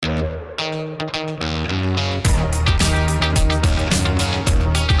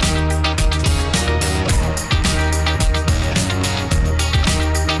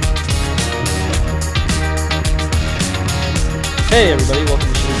Hey everybody, welcome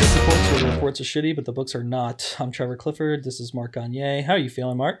to Shitty Book Reports, where the reports are shitty, but the books are not. I'm Trevor Clifford. This is Mark Gagne. How are you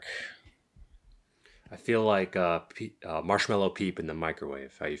feeling, Mark? I feel like marshmallow peep in the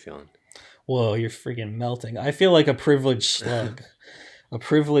microwave. How you feeling? Whoa, you're freaking melting. I feel like a privileged slug. A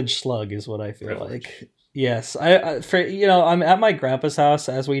privileged slug is what I feel Privilege. like. Yes, I'm at my grandpa's house.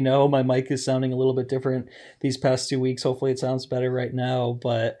 As we know, my mic is sounding a little bit different these past 2 weeks. Hopefully, it sounds better right now.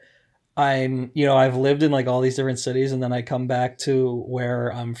 But I've lived in like all these different cities, and then I come back to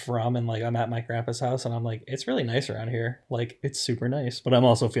where I'm from, and like I'm at my grandpa's house, and I'm like, it's really nice around here. Like, it's super nice, but I'm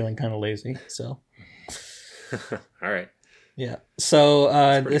also feeling kind of lazy. So All right. yeah. So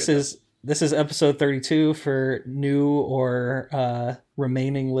That's pretty this good though. is this is episode 32 for new or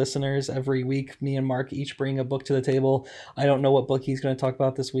remaining listeners. Every week, me and Mark each bring a book to the table. I don't know what book he's going to talk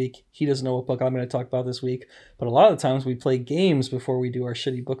about this week. He doesn't know what book I'm going to talk about this week. But a lot of the times, we play games before we do our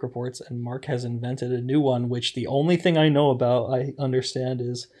shitty book reports. And Mark has invented a new one, which the only thing I know about, I understand,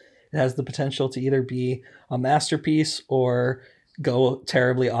 is it has the potential to either be a masterpiece or go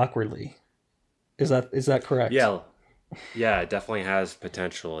terribly awkwardly. Is that correct? Yeah, yeah, it definitely has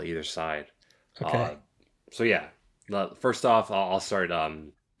potential either side. Uh, Okay. so yeah, first off, I'll start.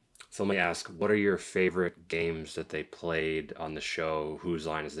 So let me ask, what are your favorite games that they played on the show? Whose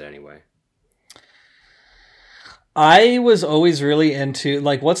line is it anyway? I was always really into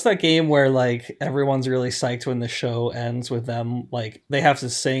like what's that game where like everyone's really psyched when the show ends with them like they have to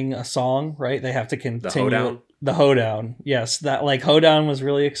sing a song, right? They have to The continue it. Hoedown? The Hoedown. Yes, that like Hoedown was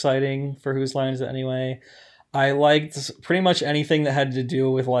really exciting for Whose Line Is It Anyway. I liked pretty much anything that had to do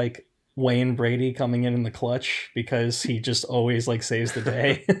with like Wayne Brady coming in the clutch because he just always like saves the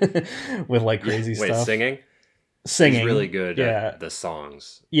day with like Yeah. crazy Wait, stuff. singing? He's really Singing. good Yeah. at the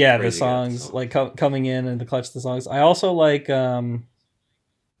songs. Yeah, the Crazy good at the songs like songs. coming in and the clutch the songs. I also like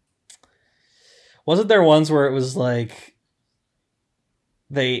wasn't there ones where it was like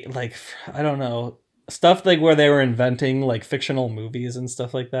they like I don't know stuff like where they were inventing like fictional movies and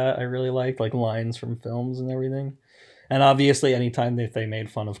stuff like that. I really liked like lines from films and everything. And obviously, anytime that they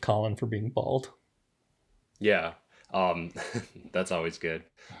made fun of Colin for being bald. Yeah. Um, that's always good.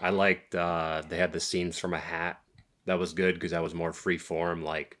 I liked they had the scenes from a hat. That was good because that was more free form,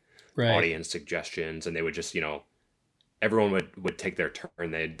 like Right. audience suggestions, and they would just, everyone would take their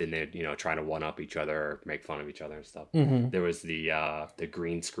turn. They'd try to one up each other or make fun of each other and stuff. Mm-hmm. There was the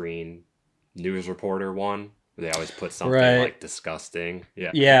green screen news reporter one where they always put something Right. like disgusting,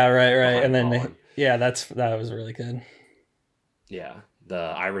 yeah, Yeah. Right. Right. And behind then Colin. yeah, that was really good. Yeah, the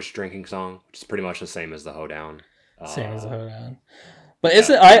Irish drinking song, which is pretty much the same as the hoedown. Same as the Uh, Hoedown. But is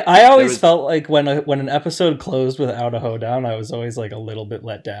yeah, it? I there always was felt like when an episode closed without a Hoedown, I was always like a little bit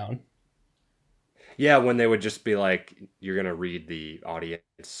let down. Yeah, when they would just be like, "You're gonna read the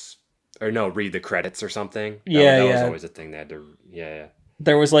audience, or no, read the credits or something." Yeah. That was Yeah. always a thing they had to. Yeah,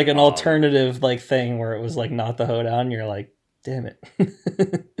 There was like an yeah. alternative like thing where it was like not the Hoedown. You're like, damn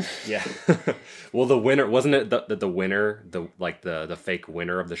it. Yeah. Well, the winner wasn't it the winner, the fake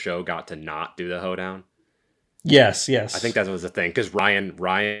winner of the show got to not do the hoedown. Yes. I think Yes. that was the thing because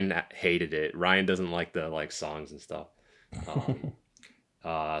Ryan hated it. Ryan doesn't like the like songs and stuff.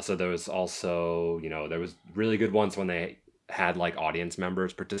 Um, so there was also, there was really good ones when they had like audience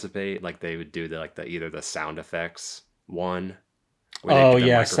members participate. Like they would do the either the sound effects one where they Oh put their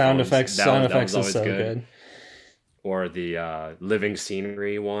yeah, sound microphones. effects. Sound That was effects is always so good. good. Or the living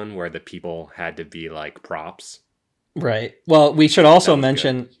scenery one where the people had to be like props. Right. Well, we should That also was good.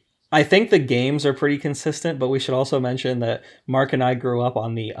 mention. I think the games are pretty consistent, but we should also mention that Mark and I grew up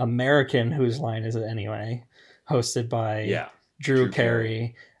on the American Whose Line Is It Anyway, hosted by Yeah, Drew Drew Carey.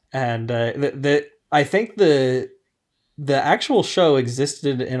 Carey, and the I think the actual show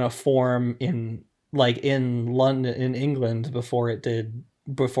existed in a form in like in London in England before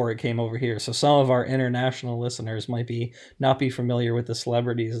it came over here. So some of our international listeners might be not be familiar with the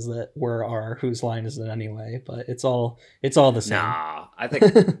celebrities that were our Whose Line Is It Anyway, but it's all the same. Nah, I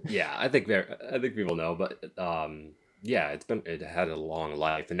think yeah, I think people know, but yeah, it had a long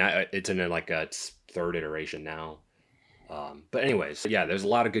life, and now it's in like its third iteration now. But anyways, yeah, there's a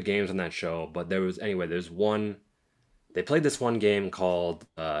lot of good games on that show, but there's one they played this one game called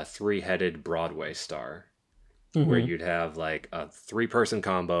Three-Headed Broadway Star, where Hmm. you'd have like a three-person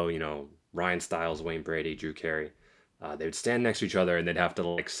combo, Ryan Stiles, Wayne Brady, Drew Carey. They would stand next to each other and they'd have to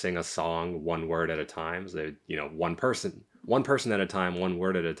like sing a song one word at a time. So they, one person at a time, one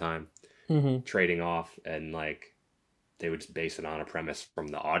word at a time, Hmm. trading off, and like they would base it on a premise from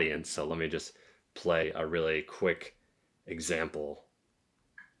the audience. So let me just play a really quick example.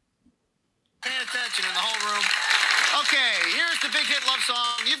 Pay attention in the whole room. Okay, here's the big hit love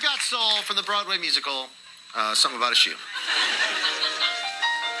song, You've Got Soul, from the Broadway musical, Song About a Shoe.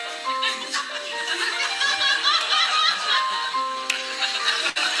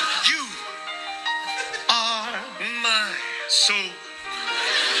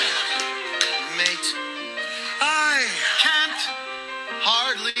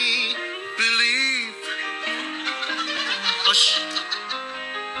 hardly believe.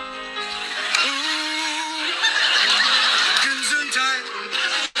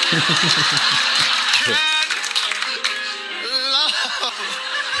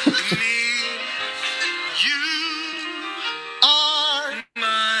 Love me. You are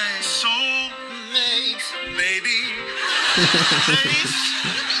my soulmate, baby. Lace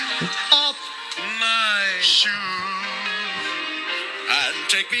up my shoe and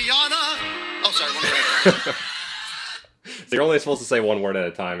take me on a. Oh, sorry. One more. So you're only supposed to say one word at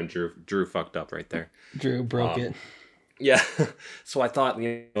a time, and Drew fucked up right there. Drew broke it. Yeah. So I thought,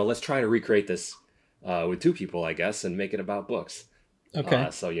 let's try to recreate this with two people, I guess, and make it about books. Okay.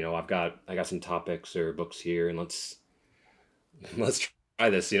 So I got some topics or books here, and let's try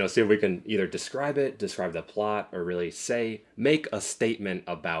this. See if we can either describe the plot, or really make a statement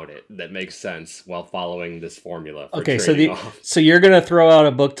about it that makes sense while following this formula. Okay, so you're gonna throw out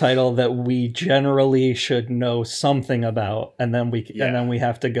a book title that we generally should know something about, and then we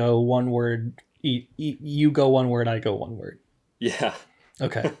have to go one word. You go one word, I go one word. Yeah.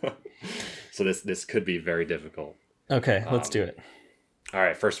 Okay. So this could be very difficult. Okay, let's do it. All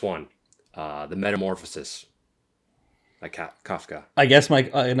right, first one, The Metamorphosis by Kafka. I guess my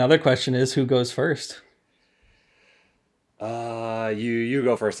another question is, who goes first? You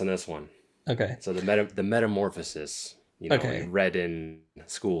go first on this one. Okay. So the Metamorphosis, Okay. you read in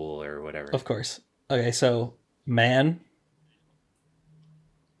school or whatever. Of course. Okay, so man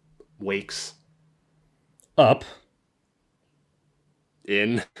Wakes up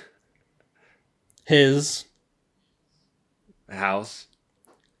in his house,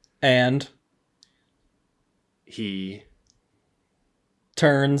 and he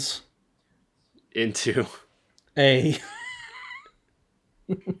turns into a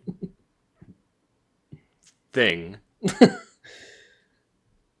thing.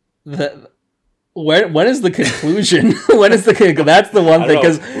 that when is the conclusion? When is the conclusion? That's the one thing,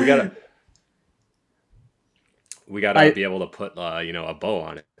 because we gotta be able to put a bow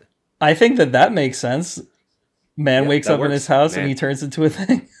on it. I think that makes sense. Man wakes up in his house and he turns into a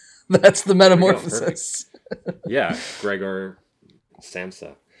thing. That's the metamorphosis. Yeah, Gregor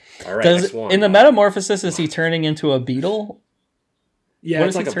Samsa. All right, next one. In the metamorphosis, is he turning into a beetle? Yeah, what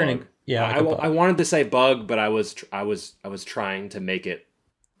it's like a turning? Bug. Yeah, I wanted to say bug, but I was trying to make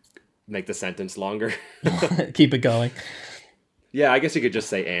the sentence longer. Keep it going. Yeah, I guess you could just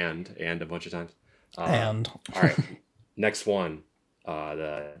say and a bunch of times. And all right, next one,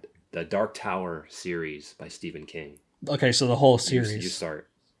 the Dark Tower series by Stephen King. Okay, so the whole series. You start.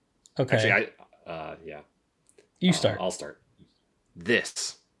 Okay. Actually, yeah. You start. I'll start.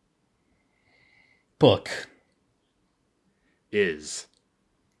 This book is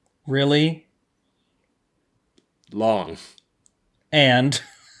really long and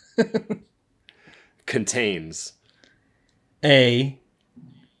contains a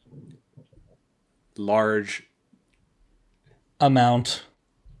large amount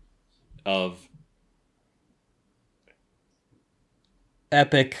of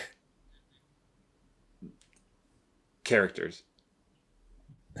epic characters.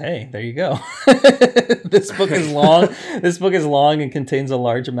 Hey, there you go. This book is long. This book is long and contains a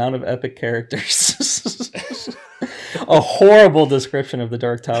large amount of epic characters. A horrible description of the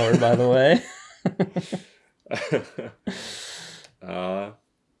Dark Tower, by the way.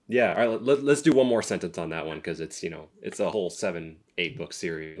 Yeah. All right. Let's do one more sentence on that one, because it's it's a whole 7-8 book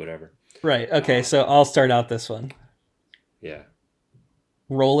series, whatever. Right. Okay. So I'll start out this one. Yeah.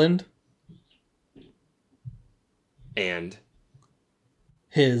 Roland and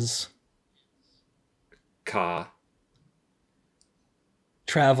his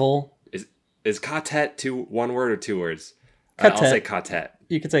travel is quartet one word or two words? Quartet. I'll say quartet.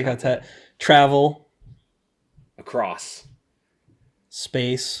 You could say quartet. Travel across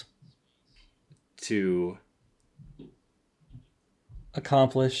space to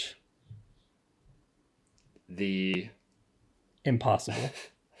accomplish the impossible.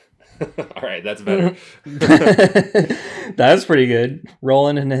 All right, that's better. That's pretty good.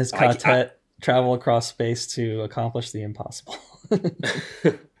 Roland and his quartet travel across space to accomplish the impossible.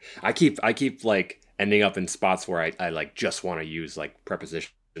 I keep like ending up in spots where I like just want to use like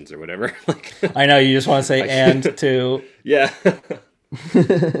prepositions or whatever. Like I know you just want to say and to. Yeah.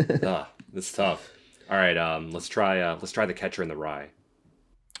 That's tough. All right, let's try The Catcher in the Rye.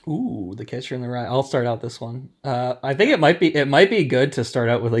 Ooh, The Catcher in the Rye. I'll start out this one. I think it might be good to start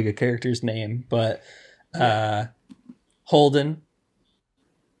out with like a character's name, but Holden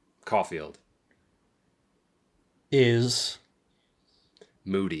Caulfield is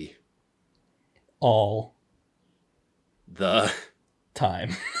moody all the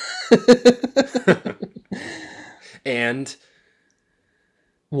time. And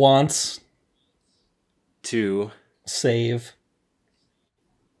Wants to save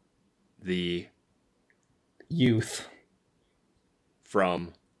the youth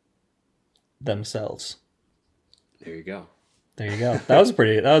from. themselves. There you go. There you go. That was a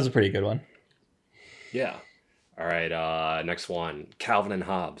pretty good one. Yeah. All right. Next one. Calvin and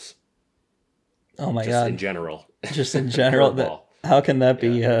Hobbes. Oh my Just god. in general. Just in general. Curveball. How can that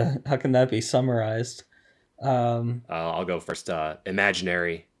be? How can that be summarized? I'll go first.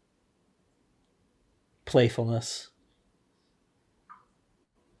 Imaginary. Playfulness.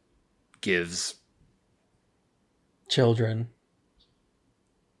 Gives. Children.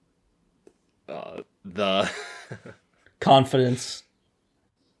 The. Confidence.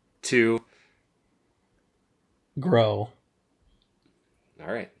 To. Grow. All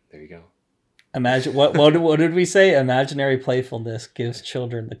right. There you go. Imagine what did we say? Imaginary playfulness gives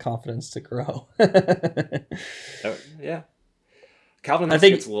children the confidence to grow. Yeah. Calvin I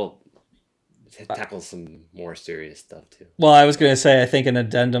think gets a little. Tackles some more serious stuff too. Well, I was going to say I think an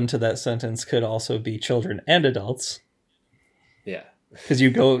addendum to that sentence could also be children and adults. Yeah. Because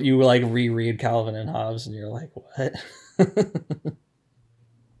you like reread Calvin and Hobbes and you're like, what?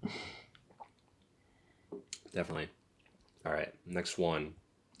 Definitely. All right. Next one.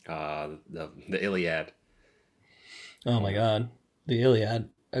 The Iliad. Oh my god. The Iliad.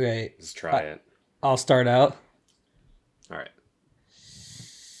 Okay. Let's try it. I'll start out. All right.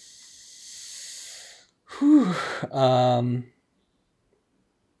 Whew.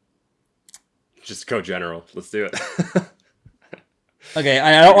 Just go general. Let's do it. Okay,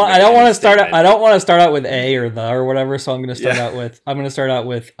 I don't want to start out. I don't want to start out with a or the or whatever. So I'm going to start out with. I'm going to start out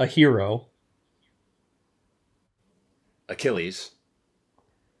with a hero. Achilles.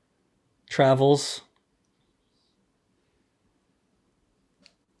 Travels.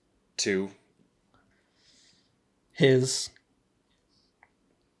 To. His.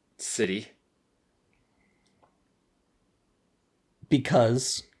 City.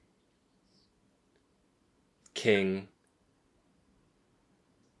 Because. King.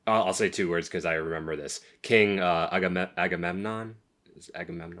 I'll say 2 words because I remember this. King Agamemnon. Is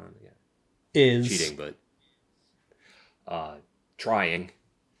Agamemnon? Yeah. Is. Cheating, but. Trying.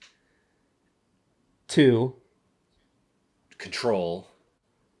 To. Control.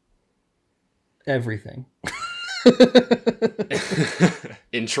 Everything.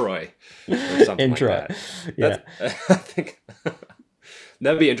 In Troy. Or something In like Troy. that. Yeah. I think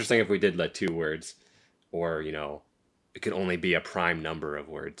that'd be interesting if we did like 2 words. Or, it could only be a prime number of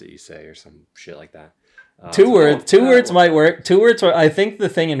words that you say or some shit like that. Two words might work. 2 words. I think the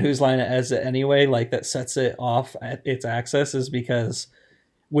thing in Whose Line Is It Anyway, like that sets it off at its axis is because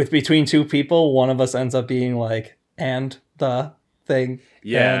with between 2 people, one of us ends up being like, and the thing.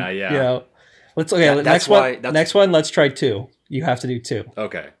 Yeah, and, yeah. Next one, let's try 2. You have to do 2.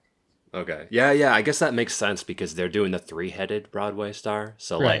 Okay. Yeah. I guess that makes sense because they're doing the 3-headed Broadway star.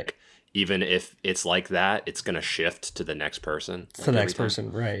 So Right. like, even if it's like that, it's gonna shift to the next person. To the next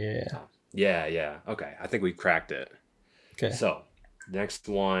person, right? Yeah. Yeah. Okay, I think we cracked it. Okay. So next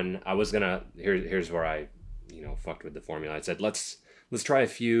one, I was gonna here's where I fucked with the formula. I said let's try a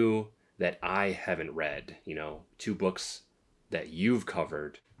few that I haven't read. 2 books that you've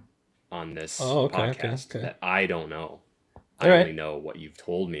covered on this podcast that I don't know. I only know what you've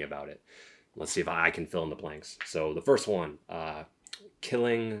told me about it. Let's see if I can fill in the blanks. So the first one,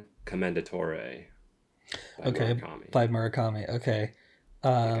 Killing Commendatore. By Murakami. Okay.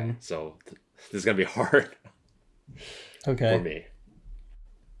 So this is gonna be hard. Okay. For me.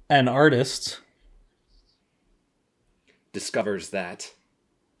 An artist discovers that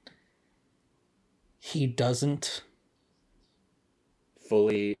he doesn't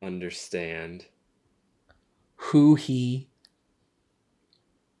fully understand who he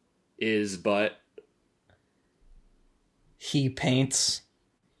is, but he paints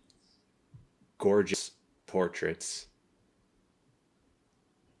gorgeous portraits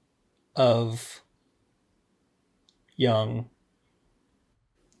of young.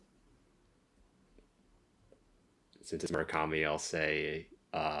 Since it's Murakami, I'll say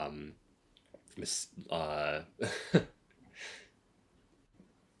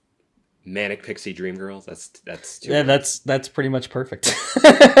Manic Pixie Dream Girls. That's 2 words. That's pretty much perfect.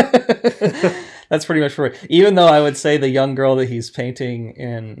 That's pretty much perfect. Even though I would say the young girl that he's painting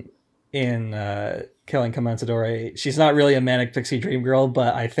in Killing Commendatore, she's not really a Manic Pixie Dream Girl,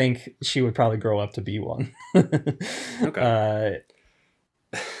 but I think she would probably grow up to be one. Okay.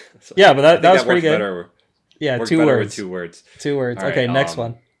 So yeah, but that was pretty good. Better, yeah, 2 words. With 2 words. 2 words. All okay, right, next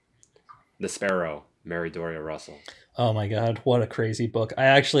one. The Sparrow, Mary Doria Russell. Oh my god, what a crazy book. I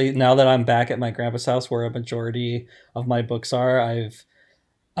actually, now that I'm back at my grandpa's house where a majority of my books are,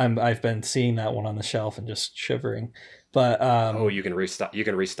 I've been seeing that one on the shelf and just shivering. But Oh, you can restock. You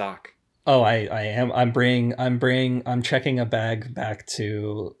can restock. oh, I am. I'm checking a bag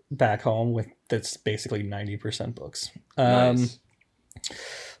back home with that's basically 90% books. Nice.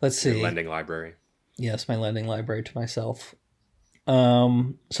 Let's Your see. lending library. Yes, my lending library to myself.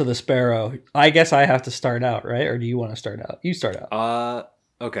 So the Sparrow. I guess I have to start out, right? Or do you want to start out? You start out.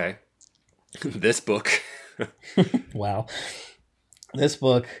 Okay. This book. Wow. This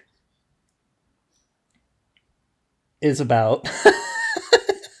book is about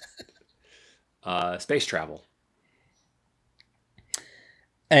Space travel.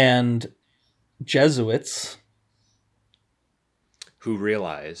 and Jesuits Who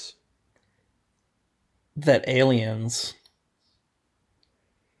realize that aliens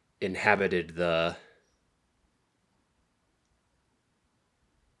inhabited the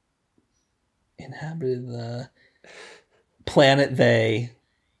planet they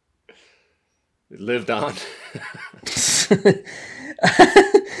lived on.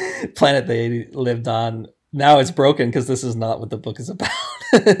 planet they lived on. Now it's broken because this is not what the book is about.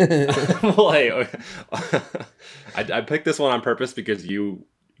 Well, hey, I picked this one on purpose because you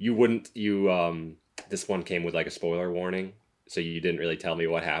wouldn't this one came with like a spoiler warning, so you didn't really tell me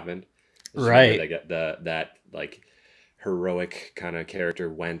what happened. Just Right. I get that like heroic kind of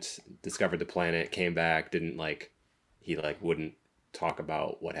character discovered the planet, came back, didn't he wouldn't talk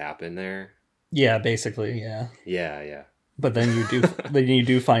about what happened there. Yeah, basically, yeah. Yeah. But then you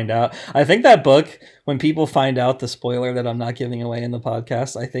do find out. I think that book, when people find out the spoiler that I'm not giving away in the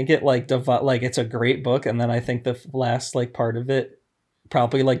podcast, I think it it's a great book, and then I think the last part of it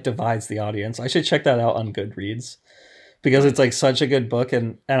probably divides the audience. I should check that out on Goodreads because it's such a good book,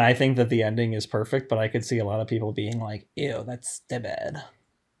 and I think that the ending is perfect. But I could see a lot of people being like, "Ew, that's too bad."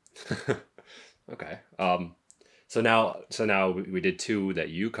 Okay. So now we did two that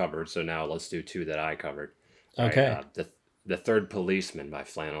you covered. So now let's do two that I covered. All right, Okay. The Third Policeman by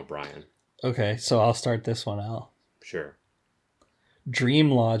Flann O'Brien. Okay, so I'll start this one out. Sure.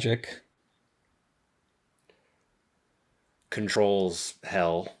 Dream Logic Controls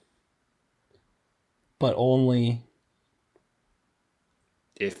hell but only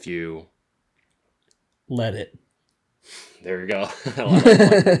if you. let it. There you go. I love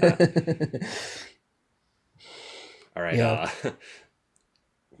that. All right. Yeah.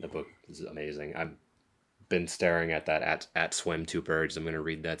 The book is amazing. I've been staring at that at Swim Two Birds. I'm going to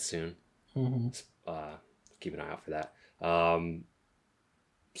read that soon. Mm-hmm. Keep an eye out for that.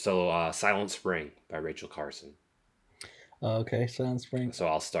 So Silent Spring by Rachel Carson. Okay, Silent Spring. So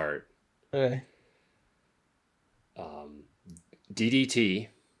I'll start. Okay. DDT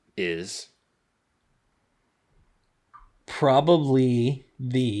is Probably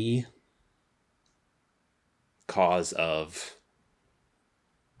the cause of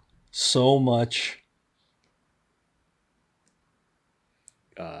so much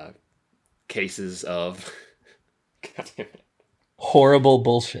cases of. God damn it. horrible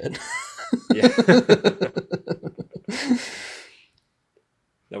bullshit. Yeah.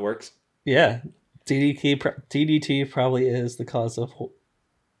 That works. Yeah. DDT probably is the cause of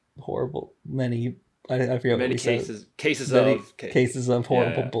horrible many. I forget Many what we cases said. Cases of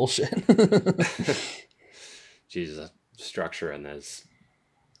horrible Yeah. bullshit. Jesus, structure in this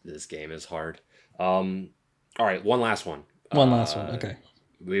game is hard. All right, one last one. One last one. Okay.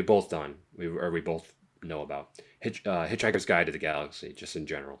 We both done. We both know about Hitchhiker's Guide to the Galaxy, just in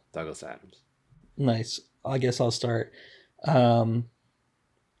general. Douglas Adams. Nice. I guess I'll start. The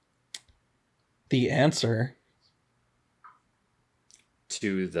answer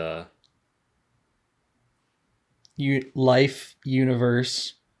To the life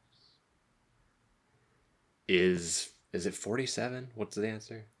universe is it 47? What's the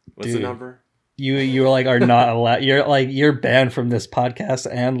answer? What's Dude. the number? you are not allowed. You're banned from this podcast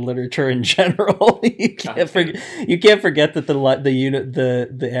and literature in general. You can't forget that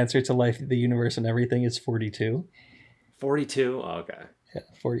the answer to life, the universe, and everything is 42. 42. Oh, okay. Yeah,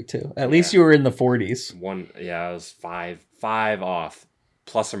 42. At least you were in the 40s. I was five off.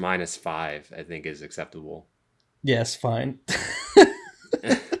 Plus or minus 5, I think, is acceptable. Yes, fine.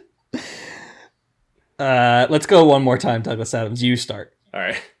 Let's go one more time, Douglas Adams. You start. All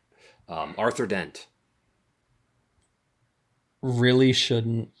right. Arthur Dent. Really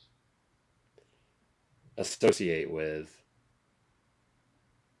shouldn't Associate with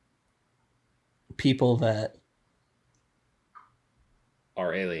people that.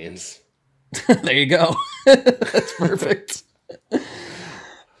 are aliens. There you go. That's perfect.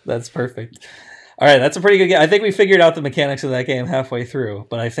 That's perfect. All right, that's a pretty good game. I think we figured out the mechanics of that game halfway through,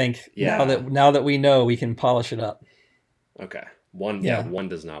 but I think now that we know, we can polish it up. Okay. One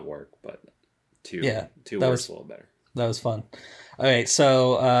does not work, but two works a little better. That was fun. All right,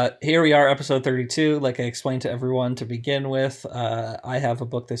 so here we are, episode 32. Like I explained to everyone to begin with, I have a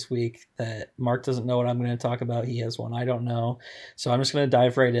book this week that Mark doesn't know what I'm going to talk about. He has one I don't know. So I'm just going to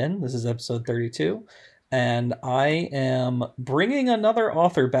dive right in. This is episode 32. And I am bringing another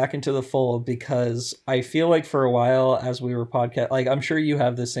author back into the fold because I feel like for a while as we were like I'm sure you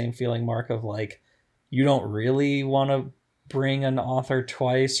have the same feeling, Mark, of like you don't really want to bring an author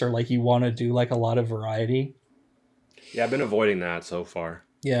twice, or like you want to do like a lot of variety. Yeah, I've been avoiding that so far.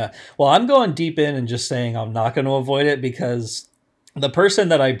 Yeah. Well, I'm going deep in and just saying I'm not going to avoid it because the person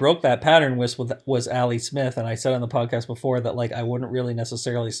that I broke that pattern with was Allie Smith. And I said on the podcast before that like I wouldn't really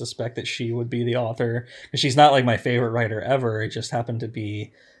necessarily suspect that she would be the author, because she's not like my favorite writer ever. It just happened to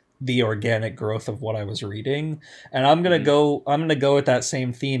be the organic growth of what I was reading. And I'm going to go with that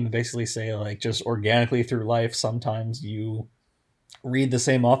same theme and basically say like just organically through life, sometimes you read the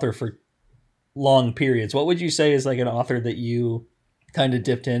same author for long periods. What would you say is like an author that you kind of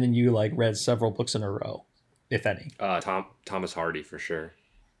dipped in and you like read several books in a row, if any? Thomas Hardy for sure.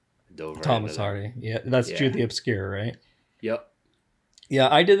 Thomas Hardy. Yeah, that's Jude the Obscure, right? Yep. Yeah,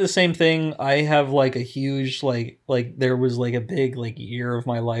 I did the same thing. I have like a huge like there was like a big like year of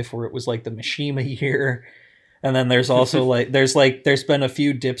my life where it was like the Mishima year. And then there's also there's been a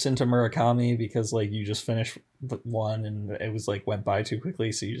few dips into Murakami because like you just finished one and it was like went by too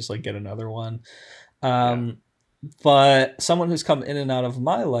quickly, so you just like get another one. But someone who's come in and out of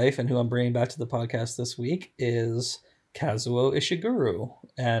my life and who I'm bringing back to the podcast this week is Kazuo Ishiguro.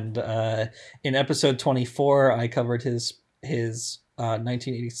 And in episode 24, I covered his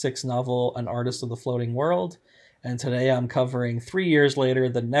 1986 novel, An Artist of the Floating World. And today I'm covering 3 years later,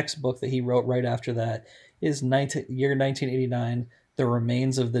 the next book that he wrote right after that is year 1989, The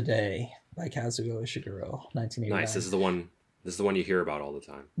Remains of the Day by Kazuo Ishiguro, 1989. Nice. This is the one you hear about all the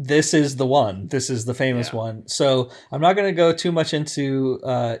time. This is the one. This is the famous one. So I'm not going to go too much into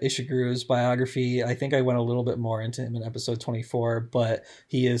Ishiguro's biography. I think I went a little bit more into him in episode 24, but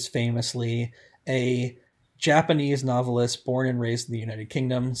he is famously a Japanese novelist born and raised in the United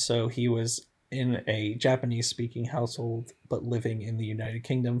Kingdom. So he was in a Japanese-speaking household, but living in the United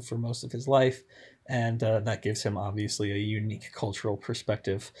Kingdom for most of his life. And that gives him obviously a unique cultural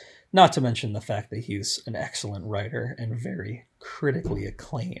perspective, not to mention the fact that he's an excellent writer and very critically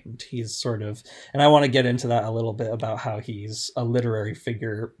acclaimed. He's sort of, and I want to get into that a little bit about how he's a literary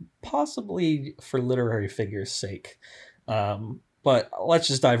figure, possibly for literary figure's sake. But let's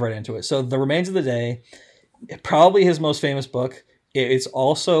just dive right into it. So The Remains of the Day, probably his most famous book. It's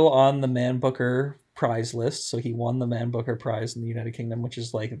also on the Man Booker Prize list. So he won the Man Booker Prize in the United Kingdom, which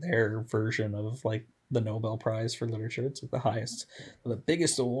is like their version of like the Nobel Prize for literature. It's like the highest, the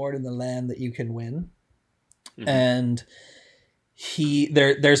biggest award in the land that you can win. Mm-hmm. And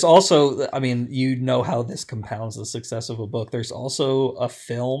there's also, I mean, you know how this compounds the success of a book. There's also a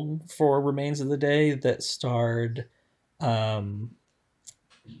film for Remains of the Day that starred,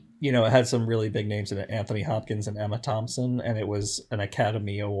 it had some really big names in it, Anthony Hopkins and Emma Thompson, and it was an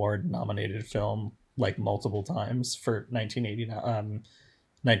Academy Award nominated film like multiple times for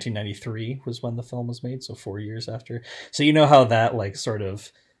 1993 was when the film was made, so 4 years after. So you know how that like sort of,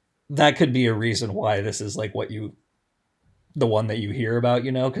 that could be a reason why this is like the one that you hear about,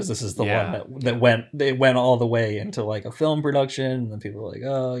 because this is the one that went all the way into like a film production, and then people are like,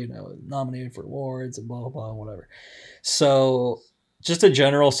 oh, nominated for awards and blah, blah, blah, whatever. So just a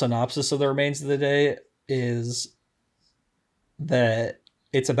general synopsis of The Remains of the Day is that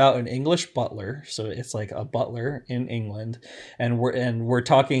it's about an English butler. So it's like a butler in England, and we're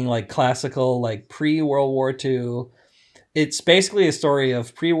talking like classical, like pre-World War II. It's basically a story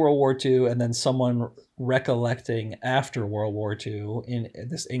of pre-World War II and then someone recollecting after World War II in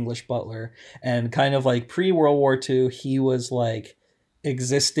this English butler. And kind of like pre-World War II, he was like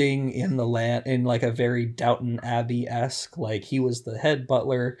existing in the land in like a very Downton Abbey-esque, like he was the head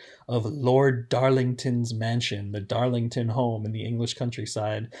butler of Lord Darlington's mansion, the Darlington home in the English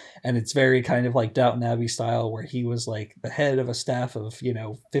countryside. And it's very kind of like Downton Abbey style, where he was like the head of a staff of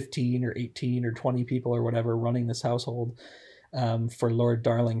 15 or 18 or 20 people or whatever running this household for Lord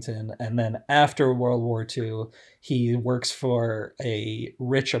Darlington. And then after World War II, he works for a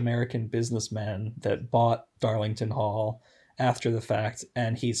rich American businessman that bought Darlington Hall after the fact,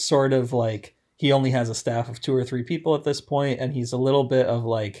 and he's sort of like, he only has a staff of 2 or 3 people at this point, and he's a little bit of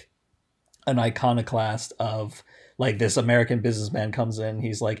like an iconoclast of like, this American businessman comes in,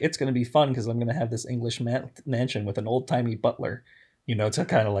 he's like, it's going to be fun because I'm going to have this English mansion with an old-timey butler, to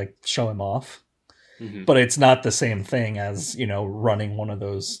kind of like show him off. but it's not the same thing as, you know, running one of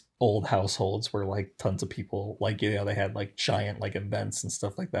those old households where like tons of people, like, you know, they had like giant like events and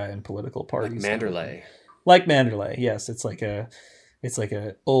stuff like that in political parties. Like Manderley, yes. It's like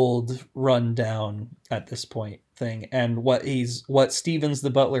a old rundown at this point thing. And what Stevens the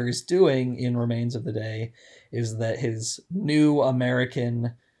Butler is doing in Remains of the Day is that his new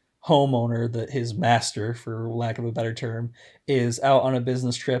American homeowner, that his master, for lack of a better term, is out on a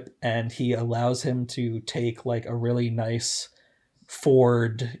business trip, and he allows him to take like a really nice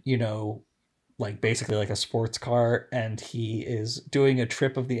Ford, you know, like basically like a sports car, and he is doing a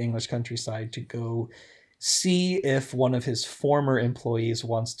trip of the English countryside to go see if one of his former employees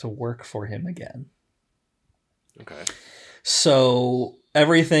wants to work for him again. Okay. So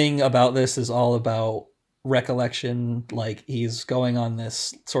everything about this is all about recollection. Like, he's going on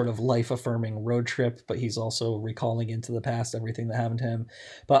this sort of life-affirming road trip, but he's also recalling into the past everything that happened to him.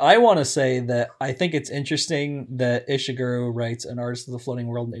 But I want to say that I think it's interesting that Ishiguro writes An Artist of the Floating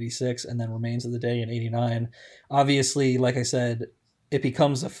World in 86 and then Remains of the Day in 89. Obviously, like I said, it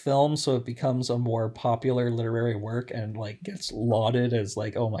becomes a film, so it becomes a more popular literary work and like gets lauded as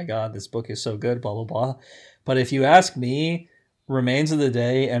like, oh my god, this book is so good, blah blah blah. But if you ask me, Remains of the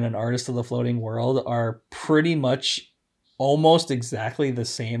Day and An Artist of the Floating World are pretty much almost exactly the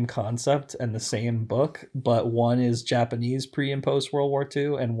same concept and the same book, but one is Japanese pre and post World War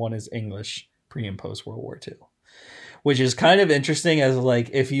II and one is English pre and post World War II. Which is kind of interesting, as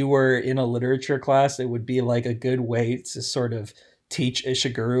like if you were in a literature class, it would be like a good way to sort of teach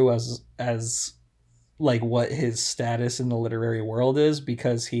Ishiguro as like what his status in the literary world is,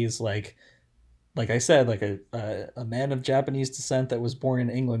 because he's like I said, like a man of Japanese descent that was born in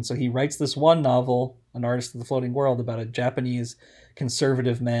England. So he writes this one novel, An Artist of the Floating World, about a Japanese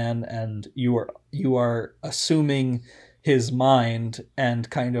conservative man, and you are assuming his mind and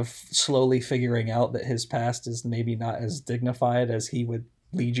kind of slowly figuring out that his past is maybe not as dignified as he would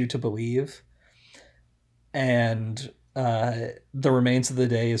lead you to believe. And The Remains of the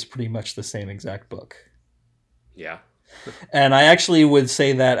Day is pretty much the same exact book. Yeah. And I actually would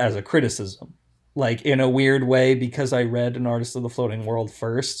say that as a criticism, like in a weird way, because I read An Artist of the Floating World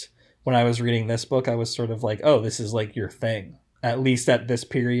first. When I was reading this book, I was sort of like, oh, this is like your thing, at least at this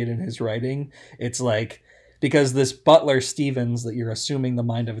period in his writing. It's like, because this Butler Stevens that you're assuming the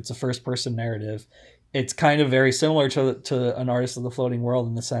mind of, it's a first person narrative. It's kind of very similar to An Artist of the Floating World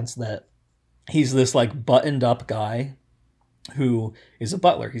in the sense that he's this like buttoned up guy who is a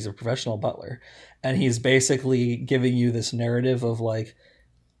butler. He's a professional butler. And he's basically giving you this narrative of like,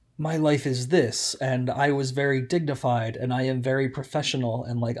 my life is this, and I was very dignified, and I am very professional,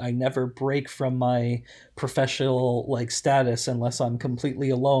 and like I never break from my professional like status unless I'm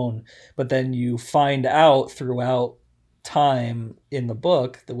completely alone. But then you find out throughout time in the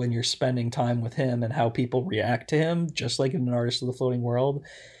book that when you're spending time with him and how people react to him, just like in An Artist of the Floating World,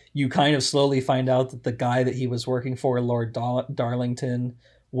 you kind of slowly find out that the guy that he was working for, Lord Darlington,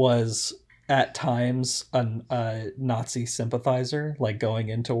 was at times a Nazi sympathizer, like going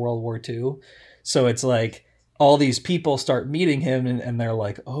into World War II. So it's like all these people start meeting him and they're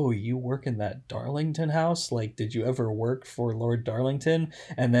like, oh, you work in that Darlington house? Like, did you ever work for Lord Darlington?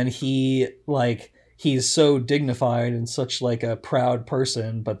 And then he's so dignified and such like a proud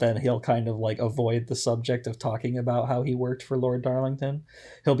person, but then he'll kind of like avoid the subject of talking about how he worked for Lord Darlington.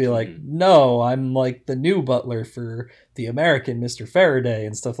 He'll be like, no, I'm like the new butler for the American Mr. Faraday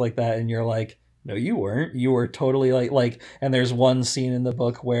and stuff like that. And you're like, no, you weren't. You were totally like, and there's one scene in the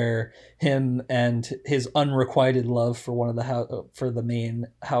book where him and his unrequited love for one of for the main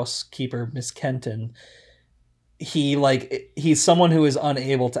housekeeper, Miss Kenton, he's someone who is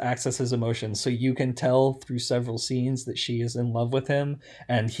unable to access his emotions, so you can tell through several scenes that she is in love with him,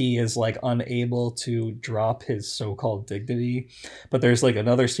 and he is like unable to drop his so-called dignity. But there's like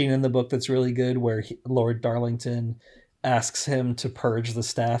another scene in the book that's really good where Lord Darlington asks him to purge the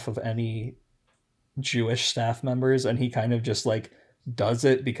staff of any Jewish staff members, and he kind of just like does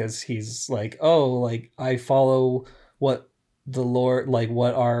it because he's like, oh, like I follow what the Lord, like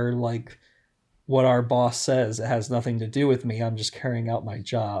what our boss says. It has nothing to do with me. I'm just carrying out my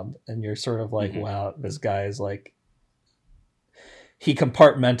job. And you're sort of like, wow, this guy is like, he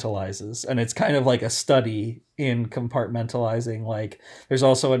compartmentalizes, and it's kind of like a study in compartmentalizing. Like there's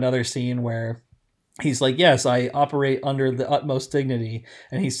also another scene where he's like, yes, I operate under the utmost dignity.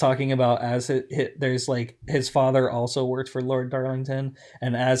 And he's talking about there's like his father also worked for Lord Darlington.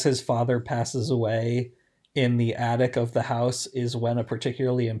 And as his father passes away, in the attic of the house is when a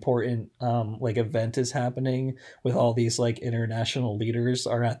particularly important like event is happening with all these like international leaders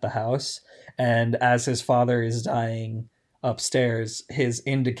are at the house. And as his father is dying, upstairs, his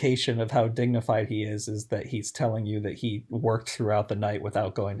indication of how dignified he is that he's telling you that he worked throughout the night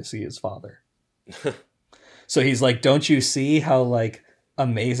without going to see his father. So he's like, don't you see how like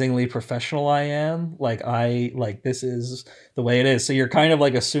amazingly professional I am? Like this is the way it is. So you're kind of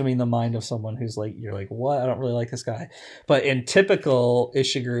like assuming the mind of someone who's like, you're like, what? I don't really like this guy. But in typical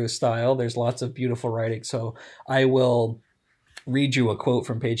Ishiguro style, there's lots of beautiful writing. So I will read you a quote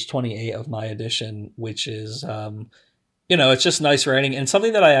from page 28 of my edition, which is, it's just nice writing and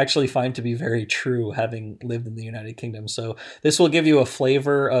something that I actually find to be very true, having lived in the United Kingdom. So this will give you a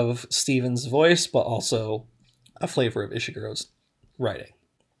flavor of Stephen's voice, but also a flavor of Ishiguro's writing.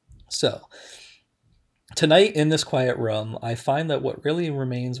 So, tonight in this quiet room, I find that what really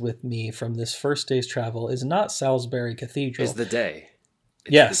remains with me from this first day's travel is not Salisbury Cathedral. Is the day.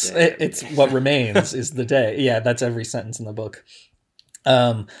 It's what remains is the day. Yeah, that's every sentence in the book.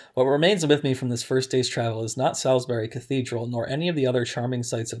 What remains with me from this first day's travel is not Salisbury Cathedral, nor any of the other charming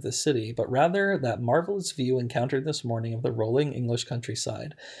sights of the city, but rather that marvelous view encountered this morning of the rolling English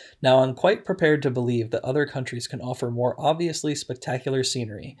countryside. Now, I'm quite prepared to believe that other countries can offer more obviously spectacular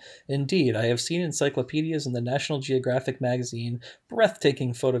scenery. Indeed, I have seen encyclopedias in the National Geographic magazine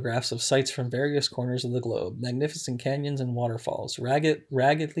breathtaking photographs of sights from various corners of the globe, magnificent canyons and waterfalls,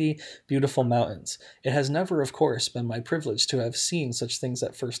 raggedly beautiful mountains. It has never, of course, been my privilege to have seen such things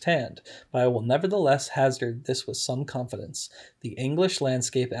at first hand, but I will nevertheless hazard this with some confidence. The English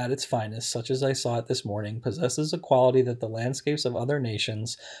landscape at its finest, such as I saw it this morning, possesses a quality that the landscapes of other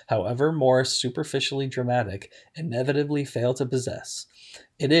nations, however more superficially dramatic, inevitably fail to possess.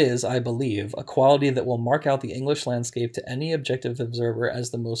 It is, I believe, a quality that will mark out the English landscape to any objective observer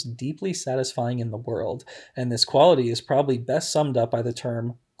as the most deeply satisfying in the world, and this quality is probably best summed up by the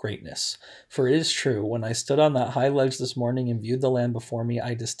term greatness. For it is true, when I stood on that high ledge this morning and viewed the land before me,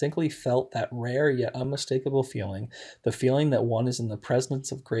 I distinctly felt that rare yet unmistakable feeling, the feeling that one is in the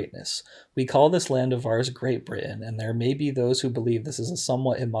presence of greatness. We call this land of ours Great Britain, and there may be those who believe this is a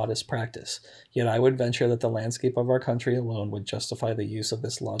somewhat immodest practice. Yet I would venture that the landscape of our country alone would justify the use of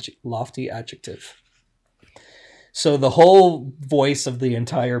this lofty adjective. So the whole voice of the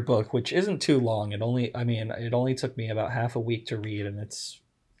entire book, which isn't too long, it only took me about half a week to read, and it's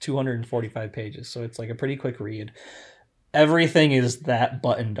 245 pages, so it's like a pretty quick read. Everything is that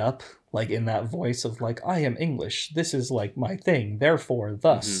buttoned up, like in that voice of like, I am English, this is like my thing, therefore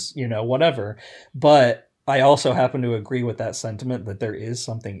thus, whatever. But I also happen to agree with that sentiment that there is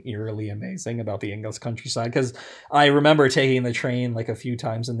something eerily amazing about the English countryside, because I remember taking the train like a few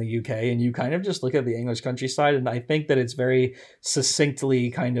times in the UK, and you kind of just look at the English countryside, and I think that it's very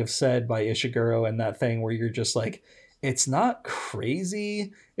succinctly kind of said by Ishiguro, and that thing where you're just like, it's not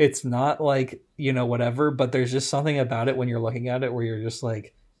crazy, it's not like, whatever, but there's just something about it when you're looking at it where you're just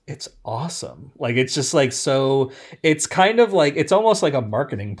like, it's awesome. Like, it's just like, so it's kind of like, it's almost like a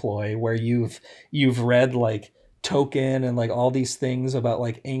marketing ploy where you've read like Tolkien and like all these things about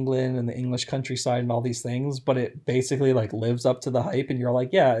like England and the English countryside and all these things, but it basically like lives up to the hype, and you're like,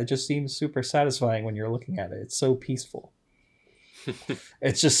 yeah, it just seems super satisfying when you're looking at it. It's so peaceful.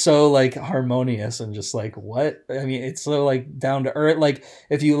 It's just so like harmonious and just like, what? I mean, it's so like down to earth. Like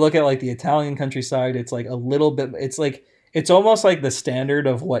if you look at like the Italian countryside, it's like a little bit, it's like, it's almost like the standard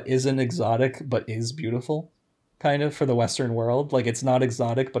of what isn't exotic but is beautiful, kind of, for the Western world. Like it's not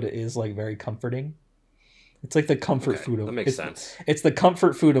exotic, but it is like very comforting. It's like the comfort food of, that makes sense. It's the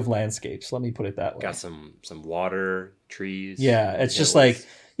comfort food of landscapes. Let me put it that way. Got some water, trees. Yeah, it's just like,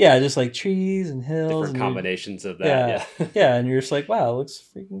 yeah, just like trees and hills. Different combinations of that. Yeah. Yeah, and you're just like, wow, it looks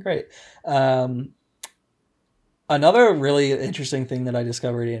freaking great. Another really interesting thing that I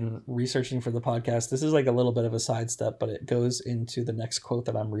discovered in researching for the podcast, this is like a little bit of a sidestep, but it goes into the next quote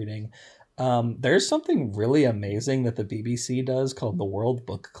that I'm reading. There's something really amazing that the BBC does called the World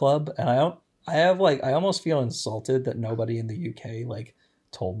Book Club, and I almost feel insulted that nobody in the UK like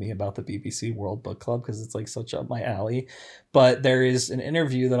told me about the BBC World Book Club, because it's like such up my alley. But there is an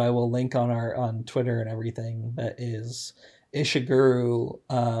interview that I will link on Twitter and everything that is Ishiguro.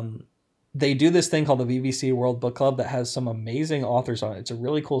 They do this thing called the BBC World Book Club that has some amazing authors on it. It's a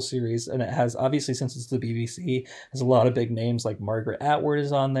really cool series, and it has, obviously, since it's the BBC, has a lot of big names like Margaret Atwood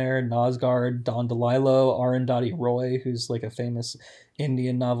is on there, Nosgard, Don DeLillo, Arundhati Roy, who's like a famous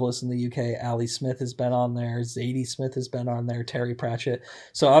Indian novelist in the UK, Ali Smith has been on there, Zadie Smith has been on there, Terry Pratchett.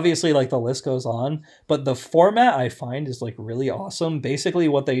 So obviously, like, the list goes on, but the format I find is like really awesome. Basically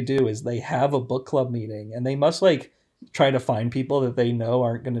what they do is they have a book club meeting, and they must like try to find people that they know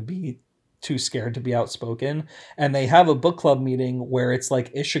aren't going to be too scared to be outspoken, and they have a book club meeting where it's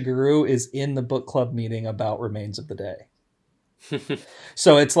like Ishiguro is in the book club meeting about Remains of the Day.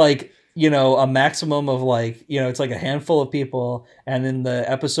 So it's like a maximum of like, it's like a handful of people. And in the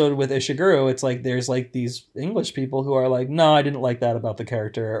episode with Ishiguro, it's like there's like these English people who are like, no, I didn't like that about the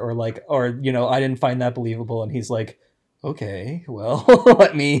character, or like, or I didn't find that believable. And he's like, okay, well,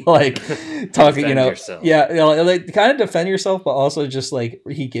 let me like talk, yourself. like kind of defend yourself, but also just like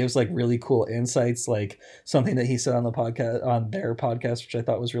he gives like really cool insights. Like something that he said on their podcast, which I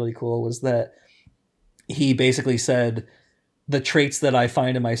thought was really cool, was that he basically said, the traits that I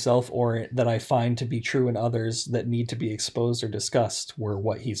find in myself or that I find to be true in others that need to be exposed or discussed were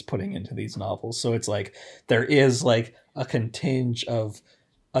what he's putting into these novels. So it's like there is like a tinge of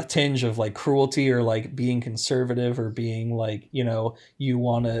like cruelty, or like being conservative, or being like, you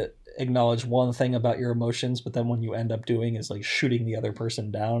want to acknowledge one thing about your emotions, but then when you end up doing is like shooting the other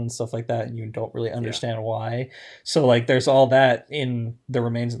person down and stuff like that, and you don't really understand why. So like there's all that in The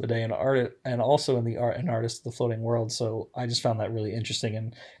Remains of the Day and art, and also in the art and Artist of the Floating World. So I just found that really interesting,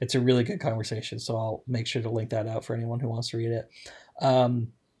 and it's a really good conversation. So I'll make sure to link that out for anyone who wants to read it.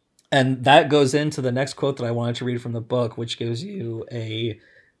 And that goes into the next quote that I wanted to read from the book, which gives you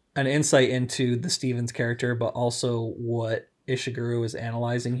an insight into the Stevens character, but also what Ishiguro is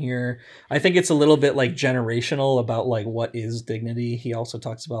analyzing here. I think it's a little bit like generational about like what is dignity. He also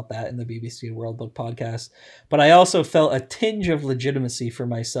talks about that in the BBC World Book podcast. But I also felt a tinge of legitimacy for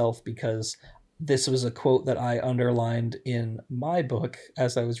myself, because this was a quote that I underlined in my book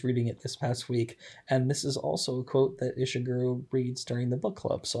as I was reading it this past week. And this is also a quote that Ishiguro reads during the book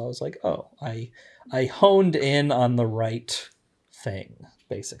club. So I was like, oh, I honed in on the right thing,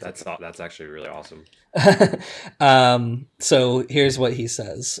 basically. That's actually really awesome. So here's what he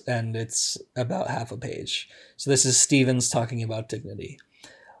says, and it's about half a page. So this is Stevens talking about dignity.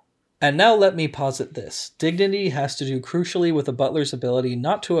 And now let me posit this. Dignity has to do crucially with a butler's ability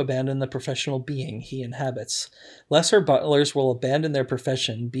not to abandon the professional being he inhabits. Lesser butlers will abandon their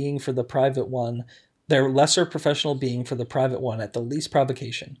profession, being for the private one, their lesser professional being for the private one at the least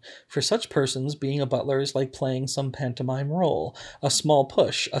provocation. For such persons, being a butler is like playing some pantomime role. A small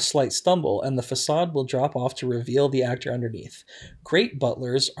push, a slight stumble, and the facade will drop off to reveal the actor underneath. Great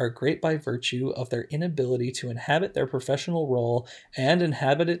butlers are great by virtue of their inability to inhabit their professional role and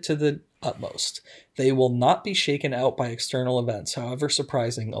inhabit it to the utmost. They will not be shaken out by external events, however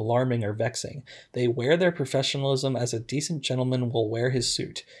surprising, alarming, or vexing. They wear their professionalism as a decent gentleman will wear his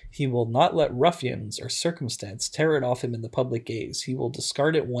suit. He will not let ruffians or circumstance tear it off him in the public gaze. He will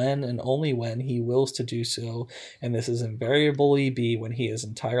discard it when and only when he wills to do so, and this is invariably be when he is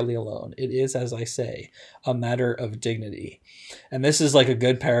entirely alone. It is, as I say, a matter of dignity. And this is like a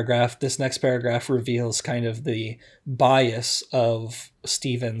good paragraph. This next paragraph reveals kind of the bias of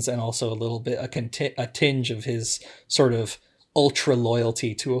Stevens, and also a little bit a tinge of his sort of ultra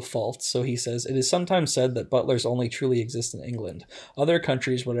loyalty to a fault. So he says, it is sometimes said that butlers only truly exist in England. Other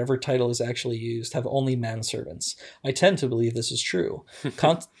countries, whatever title is actually used, have only manservants. I tend to believe this is true.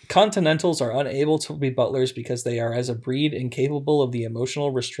 Continentals are unable to be butlers because they are as a breed incapable of the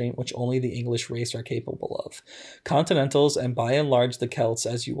emotional restraint which only the English race are capable of. Continentals, and by and large the Celts,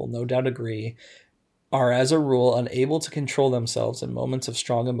 as you will no doubt agree, are as a rule unable to control themselves in moments of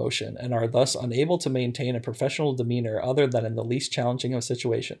strong emotion, and are thus unable to maintain a professional demeanor other than in the least challenging of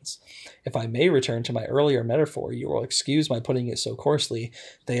situations. If I may return to my earlier metaphor, you will excuse my putting it so coarsely.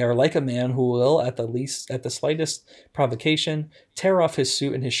 They are like a man who will, at the slightest provocation, tear off his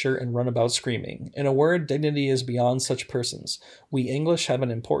suit and his shirt and run about screaming. In a word, dignity is beyond such persons. We English have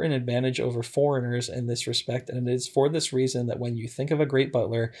an important advantage over foreigners in this respect, and it is for this reason that when you think of a great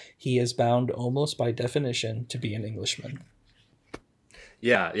butler, he is bound almost by definition to be an Englishman.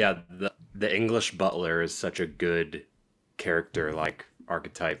 Yeah. The English butler is such a good character, like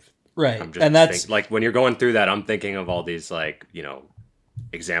archetype. Right. And that's like when you're going through that, I'm thinking of all these like,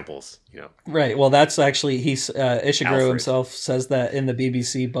 examples, Right. Well, that's actually Ishiguro Alfred himself says that in the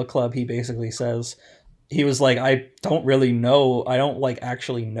BBC book club. He basically says, he was like, I don't like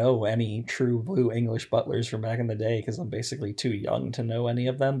actually know any true blue English butlers from back in the day because I'm basically too young to know any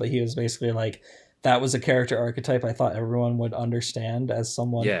of them. But he was basically like, that was a character archetype I thought everyone would understand as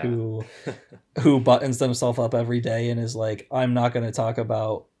someone who buttons themselves up every day and is like, I'm not going to talk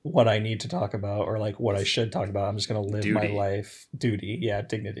about what I need to talk about or like what I should talk about. I'm just going to live my life. Duty. Yeah.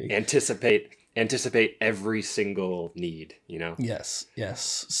 Dignity. Anticipate every single need, Yes.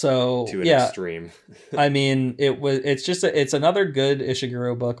 So to an extreme. I mean, it's another good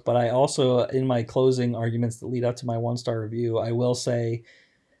Ishiguro book, but I also, in my closing arguments that lead up to my 1-star review, I will say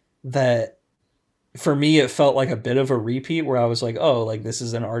that for me, it felt like a bit of a repeat where I was like, oh, like this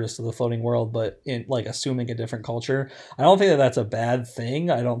is an Artist of the Floating World, but in like assuming a different culture. I don't think that that's a bad thing.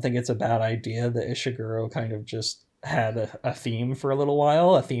 I don't think it's a bad idea that Ishiguro kind of just had a theme for a little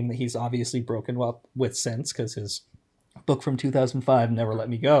while, a theme that he's obviously broken up with since, because his book from 2005, Never Let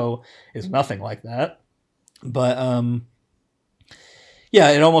Me Go, is nothing like that. But yeah,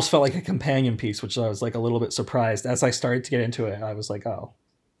 it almost felt like a companion piece, which I was like a little bit surprised. As I started to get into it, I was like, oh,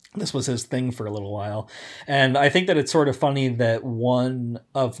 this was his thing for a little while. And I think that it's sort of funny that one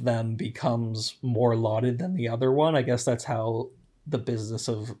of them becomes more lauded than the other one. I guess that's how the business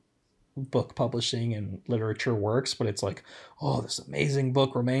of book publishing and literature works. But it's like, oh, this amazing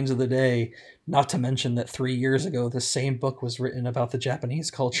book, Remains of the Day. Not to mention that 3 years ago, the same book was written about the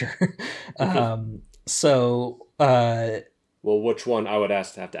Japanese culture. Well, which one I would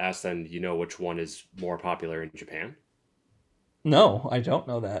have to ask then, which one is more popular in Japan? No, I don't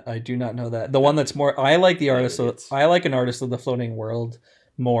know that. I do not know that. The one that's more, I like the artist. I like An Artist of the Floating World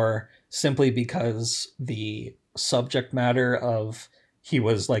more, simply because the subject matter of he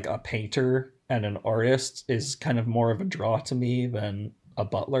was like a painter and an artist is kind of more of a draw to me than a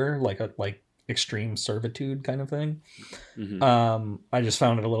butler, like extreme servitude kind of thing. I just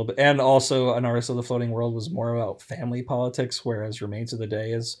found it a little bit, and also An Artist of the Floating World was more about family politics, whereas Remains of the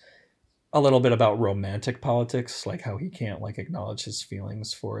Day is a little bit about romantic politics, like how he can't like acknowledge his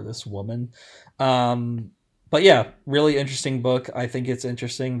feelings for this woman. But yeah, really interesting book. I think it's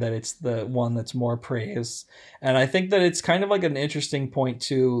interesting that it's the one that's more praised. And I think that it's kind of like an interesting point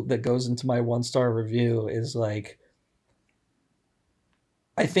too that goes into my 1-star review is like,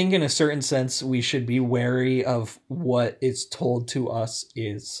 I think in a certain sense, we should be wary of what is told to us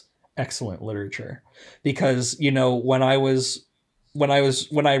is excellent literature. Because, when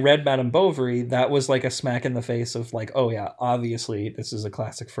I read Madame Bovary, that was like a smack in the face of like, oh yeah, obviously this is a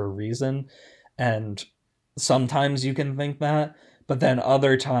classic for a reason. And sometimes you can think that, but then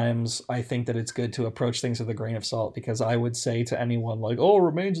other times I think that it's good to approach things with a grain of salt, because I would say to anyone like, oh,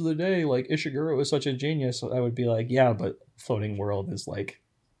 Remains of the Day, like Ishiguro is such a genius. I would be like, yeah, but Floating World is like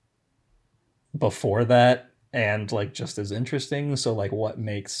before that and like just as interesting. So like what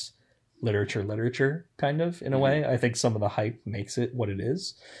makes literature kind of in a way. I think some of the hype makes it what it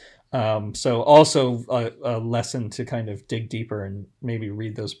is. So also a lesson to kind of dig deeper and maybe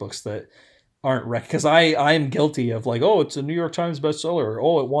read those books that aren't because I am guilty of like, oh, it's a New York Times bestseller, or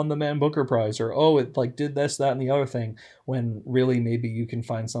oh, it won the Man Booker Prize, or oh, it like did this, that, and the other thing, when really maybe you can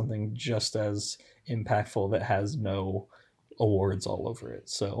find something just as impactful that has no awards all over it.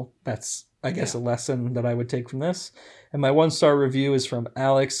 So that's, I guess, a lesson that I would take from this. And my 1-star review is from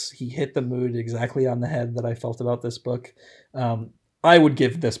Alex. He hit the mood exactly on the head that I felt about this book. I would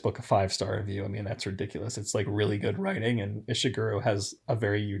give this book a 5-star review. I mean, that's ridiculous. It's like really good writing, and Ishiguro has a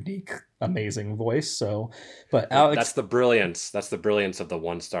very unique, amazing voice. So, but Alex, that's the brilliance. That's the brilliance of the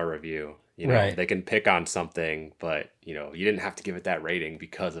 1-star review. Right. They can pick on something, but you didn't have to give it that rating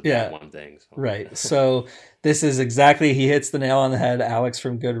because of that one thing. So. Right. So this is exactly, he hits the nail on the head. Alex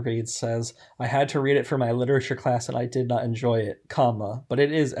from Goodreads says, I had to read it for my literature class and I did not enjoy it, but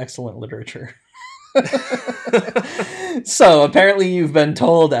it is excellent literature. So apparently you've been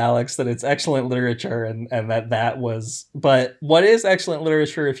told, Alex, that it's excellent literature, and that was, but what is excellent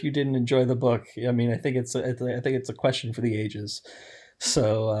literature if you didn't enjoy the book? I mean, I think it's a question for the ages.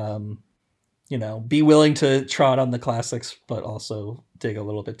 So, be willing to trot on the classics, but also dig a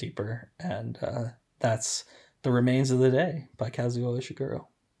little bit deeper. And that's The Remains of the Day by Kazuo Ishiguro.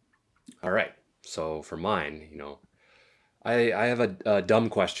 All right. So for mine, I have a dumb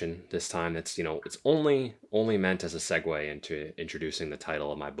question this time. It's it's only meant as a segue into introducing the title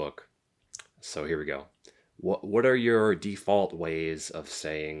of my book. So here we go. What are your default ways of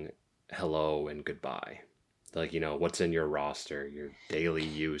saying hello and goodbye? Like what's in your roster, your daily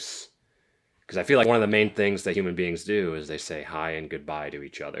use? Because I feel like one of the main things that human beings do is they say hi and goodbye to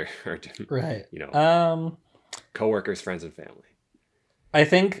each other, or to, right. Coworkers, friends, and family. I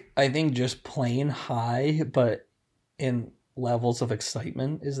think just plain hi, but in levels of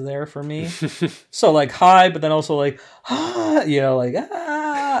excitement is there for me. So like hi, but then also like like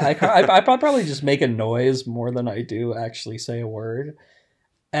I probably just make a noise more than I do actually say a word.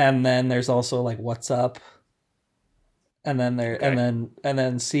 And then there's also like what's up, and then and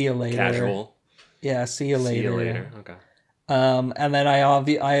then see you later. Casual. Yeah, see you later. See you later. Okay. And then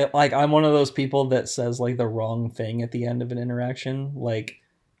I'm one of those people that says like the wrong thing at the end of an interaction, like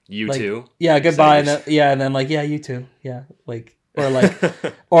you like, too. Yeah, goodbye. And then like, yeah, you too. Yeah, like or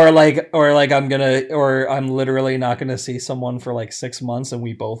like I'm literally not gonna see someone for like 6 months, and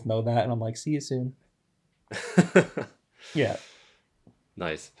we both know that, and I'm like, see you soon. Yeah.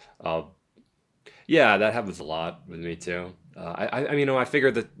 Nice. Yeah, that happens a lot with me too. I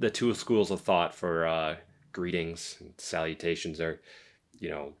figure that the two schools of thought for greetings and salutations are,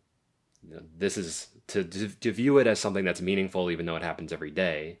 this is to view it as something that's meaningful, even though it happens every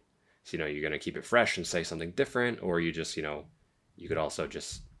day. So, you're going to keep it fresh and say something different, or you just, you could also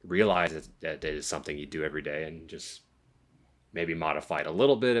just realize that it is something you do every day and just maybe modify it a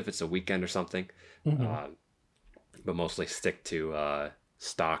little bit if it's a weekend or something. But mostly stick to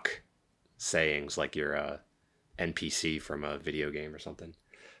stock sayings like you're a NPC from a video game or something.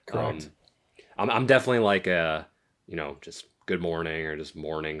 Correct. I'm definitely like a, just good morning or just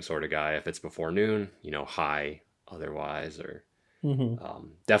morning sort of guy. If it's before noon, hi otherwise, or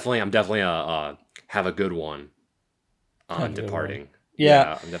I'm definitely a have a good one on departing.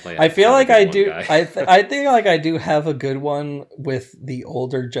 Yeah, I'm definitely. I feel like I do. Guy. I think like I do have a good one with the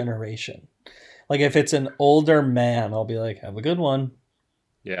older generation. Like if it's an older man, I'll be like, "Have a good one."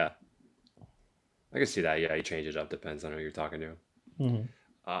 Yeah, I can see that. Yeah, you change it up, depends on who you're talking to.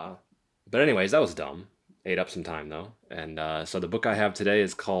 But anyways, that was dumb. Ate up some time though, and so the book I have today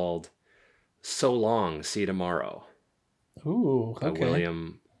is called "So Long, See You Tomorrow" Ooh, okay.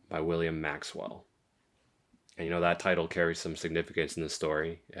 by William Maxwell. And that title carries some significance in the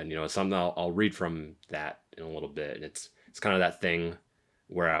story, and it's something I'll read from that in a little bit. And it's kind of that thing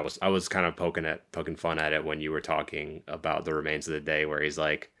where I was kind of poking fun at it when you were talking about the remains of the day, where he's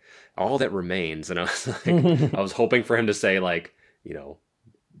like, all that remains, and I was like, I was hoping for him to say like,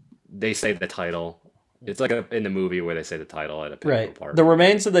 they say the title. It's like in the movie where they say the title at a pivotal part. The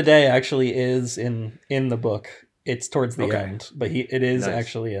remains of the day actually is in the book. It's towards the Okay. end, but it is Nice.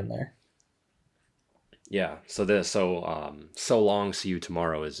 actually in there. Yeah. So So Long, See You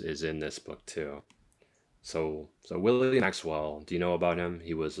Tomorrow is in this book too. So William Maxwell, do you know about him?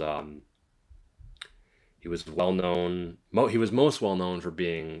 He was well known. He was most well known for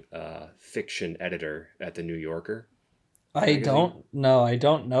being a fiction editor at the New Yorker. I don't know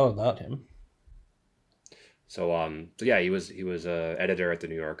about him. So yeah, he was a editor at the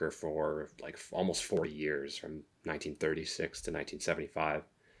New Yorker for like almost 40 years, from 1936 to 1975.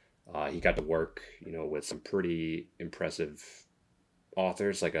 He got to work, with some pretty impressive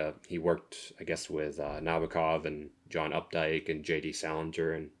authors. He worked, I guess, with Nabokov and John Updike and J.D.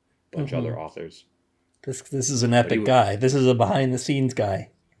 Salinger and a bunch of other authors. This is an epic guy. This is a behind the scenes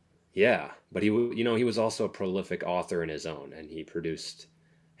guy. Yeah, but he was also a prolific author in his own, and he produced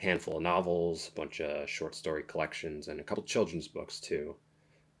a handful of novels, a bunch of short story collections, and a couple children's books too.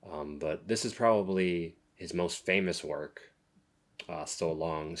 But this is probably his most famous work. So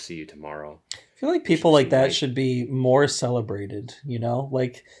Long, See You Tomorrow. I feel like people like that should be more celebrated,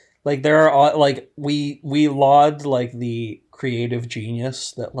 like there are like we laud like the creative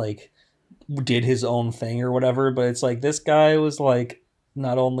genius that like did his own thing or whatever, but it's like this guy was like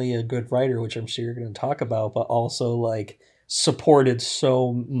not only a good writer, which I'm sure you're going to talk about, but also like supported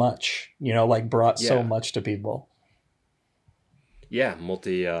so much, like brought so much to people. Yeah,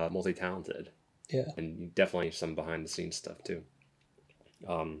 multi talented. Yeah, and definitely some behind the scenes stuff too.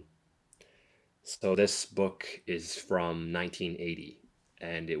 So this book is from 1980,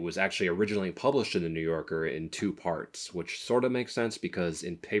 and it was actually originally published in the New Yorker in 2 parts, which sort of makes sense because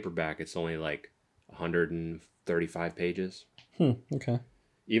in paperback it's only like 135 pages. Okay.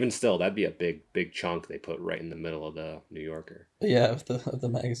 Even still, that'd be a big chunk they put right in the middle of the New Yorker. Yeah, of the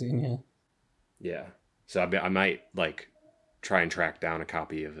magazine. Yeah. Yeah. So I might like try and track down a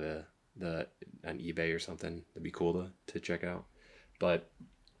copy of the on eBay or something. That'd be cool to check out. But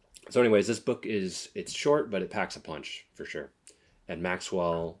so anyways, this book it's short, but it packs a punch for sure. And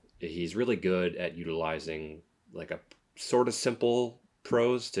Maxwell, he's really good at utilizing like a sort of simple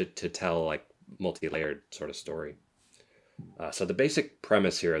prose to tell like multi-layered sort of story. So the basic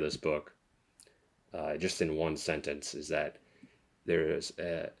premise here of this book, just in one sentence, is that there's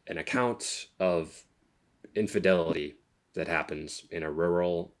an account of infidelity that happens in a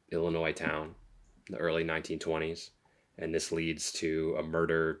rural Illinois town in the early 1920s, and this leads to a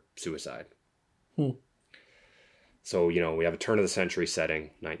murder-suicide. So, we have a turn of the century setting,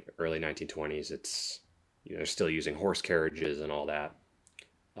 early 1920s. It's, they're still using horse carriages and all that.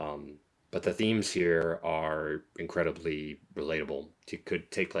 But the themes here are incredibly relatable. It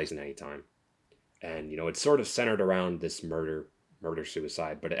could take place in any time. And, it's sort of centered around this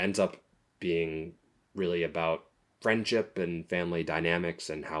murder-suicide, but it ends up being really about friendship and family dynamics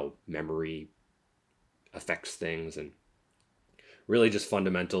and how memory affects things, and really just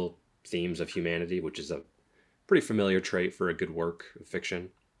fundamental themes of humanity, which is a pretty familiar trait for a good work of fiction.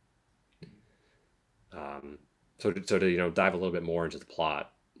 So to dive a little bit more into the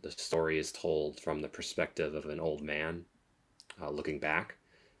plot, the story is told from the perspective of an old man looking back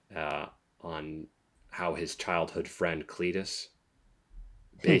on how his childhood friend Cletus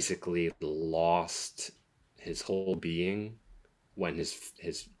basically lost his whole being when his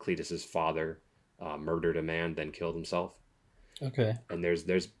Cletus's father murdered a man, then killed himself. Okay. And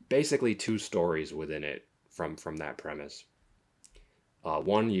there's basically two stories within it from that premise.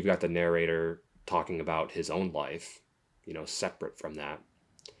 One, you've got the narrator talking about his own life, separate from that.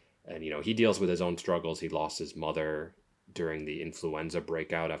 And, he deals with his own struggles. He lost his mother during the influenza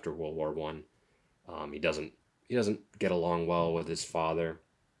breakout after World War One. He doesn't get along well with his father.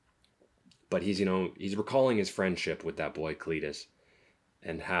 But he's recalling his friendship with that boy Cletus,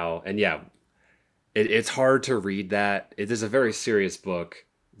 and it's hard to read that. It is a very serious book,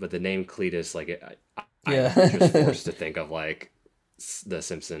 but the name Cletus, I'm just forced to think of like The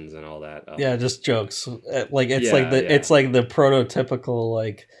Simpsons and all that. Yeah, just jokes. It's it's like the prototypical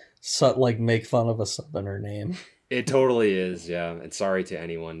make fun of a Southerner name. It totally is, yeah. And sorry to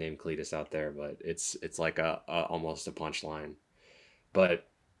anyone named Cletus out there, but it's like a almost a punchline. But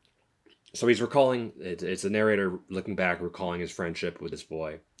so he's recalling. It's the narrator looking back, recalling his friendship with this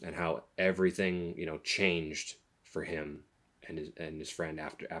boy and how everything changed for him and his friend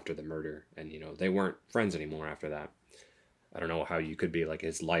after the murder, and they weren't friends anymore after that. I don't know how you could be like,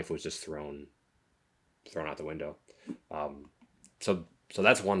 his life was just thrown out the window. So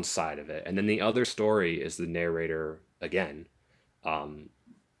that's one side of it. And then the other story is the narrator again,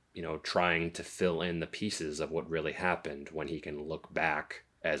 trying to fill in the pieces of what really happened when he can look back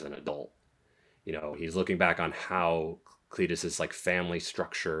as an adult. He's looking back on how Cletus's family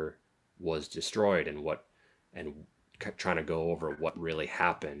structure was destroyed and trying to go over what really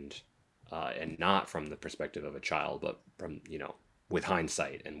happened, and not from the perspective of a child, but from, with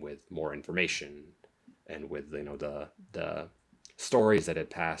hindsight and with more information and with, the stories that had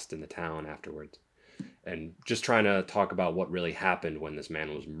passed in the town afterwards, and just trying to talk about what really happened when this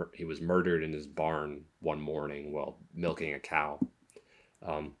man was murdered in his barn one morning while milking a cow.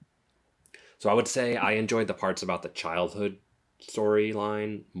 So I would say I enjoyed the parts about the childhood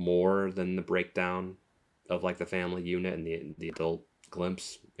storyline more than the breakdown of the family unit and the adult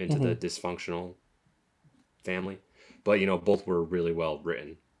glimpse into the dysfunctional family. But both were really well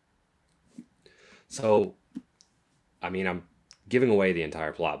written. So I'm giving away the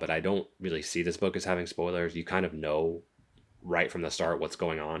entire plot, but I don't really see this book as having spoilers. You kind of know right from the start what's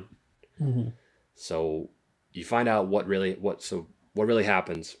going on. Mm-hmm. So you find out what really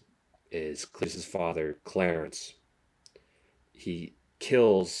happens is Cletus's father, Clarence, he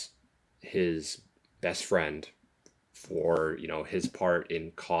kills his best friend for, his part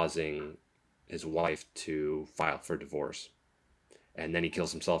in causing his wife to file for divorce. And then he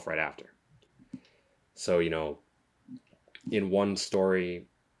kills himself right after. So, in one story,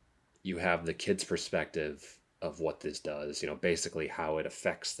 you have the kid's perspective of what this does, basically how it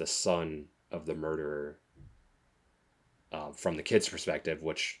affects the son of the murderer, from the kid's perspective,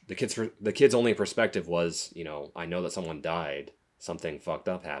 which the kid's only perspective was, I know that someone died, something fucked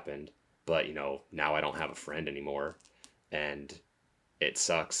up happened, but, now I don't have a friend anymore, and it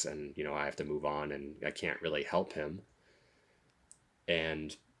sucks, and, I have to move on, and I can't really help him.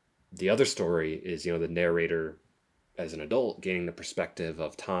 And the other story is, the narrator as an adult gaining the perspective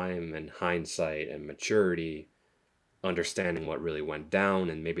of time and hindsight and maturity, understanding what really went down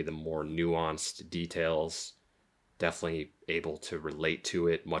and maybe the more nuanced details, definitely able to relate to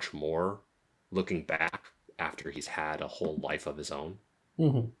it much more looking back after he's had a whole life of his own.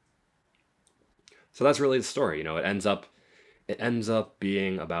 Mm-hmm. So that's really the story. It ends up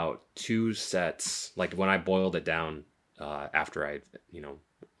being about two sets. Like when I boiled it down, after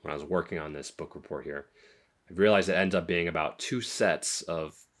when I was working on this book report here, I realized it ends up being about two sets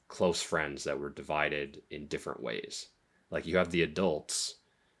of close friends that were divided in different ways. Like you have the adults,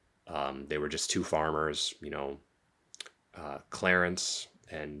 they were just two farmers, Clarence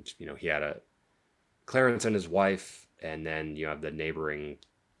and, he had Clarence and his wife, and then you have the neighboring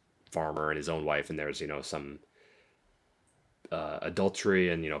farmer and his own wife, and there's, some adultery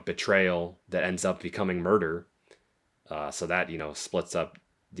and, betrayal that ends up becoming murder. So that, splits up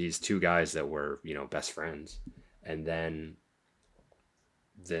these two guys that were, best friends. And then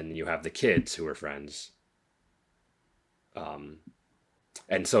you have the kids who are friends.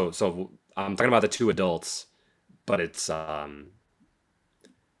 And so I'm talking about the two adults, but it's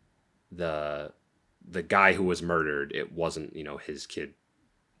the guy who was murdered. It wasn't, his kid.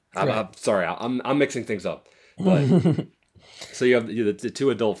 I'm sorry, I'm mixing things up. But so you have the two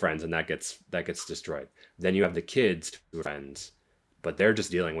adult friends, and that gets destroyed. Then you have the kids who are friends, but they're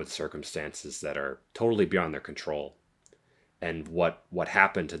just dealing with circumstances that are totally beyond their control. And what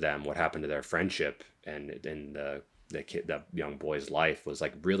happened to them, what happened to their friendship, and the young boy's life was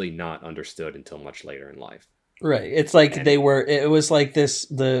really not understood until much later in life. Right. It's like And it was like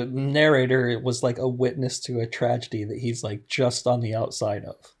the narrator was like a witness to a tragedy that he's like just on the outside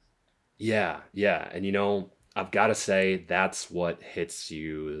of. yeah, yeah. And you know, I've got to say that's what hits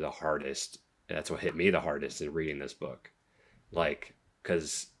you the hardest. That's what hit me the hardest in reading this book. Like,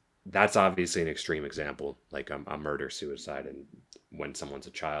 because that's obviously an extreme example, like a murder suicide and when someone's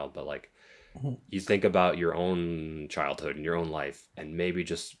a child, but like Mhm. you think about your own childhood and your own life and maybe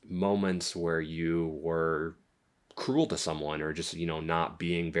just moments where you were cruel to someone or just, you know, not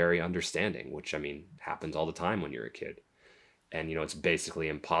being very understanding, which I mean happens all the time when you're a kid. And, you know, it's basically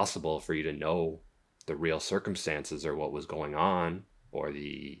impossible for you to know the real circumstances or what was going on or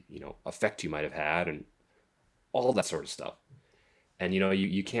the, you know, effect you might have had and all that sort of stuff. And, you know,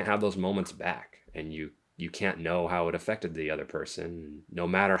 you can't have those moments back and you can't know how it affected the other person, no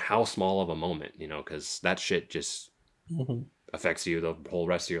matter how small of a moment, you know, because that shit just Mhm. affects you the whole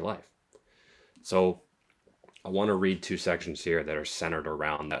rest of your life. So I want to read two sections here that are centered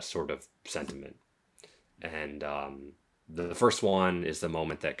around that sort of sentiment. And the first one is the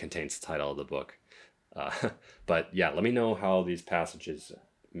moment that contains the title of the book. Uh, but yeah, let me know how these passages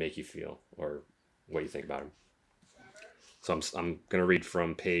make you feel or what you think about them. So I'm going to read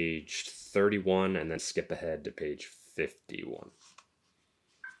from page 31 and then skip ahead to page 51.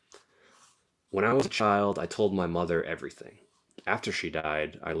 When I was a child, I told my mother everything. After she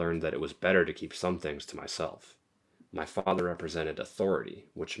died, I learned that it was better to keep some things to myself. My father represented authority,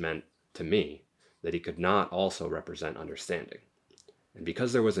 which meant, to me, that he could not also represent understanding. And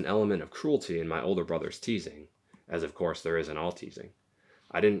because there was an element of cruelty in my older brother's teasing, as of course there is in all teasing,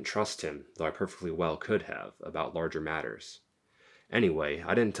 I didn't trust him, though I perfectly well could have, about larger matters. Anyway,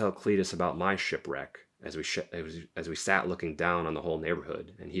 I didn't tell Cletus about my shipwreck as we sat looking down on the whole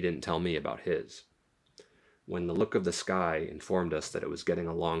neighborhood, and he didn't tell me about his. When the look of the sky informed us that it was getting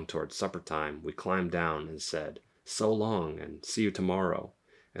along toward supper time, we climbed down and said, "So long, and see you tomorrow,"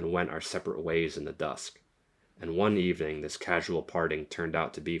 and went our separate ways in the dusk. And one evening this casual parting turned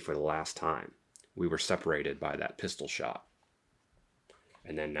out to be for the last time. We were separated by that pistol shot.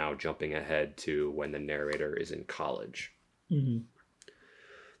 And then now jumping ahead to when the narrator is in college. Mhm.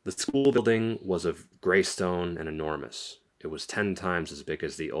 The school building was of gray stone and enormous. It was 10 times as big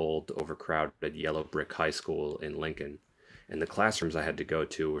as the old, overcrowded yellow brick high school in Lincoln, and the classrooms I had to go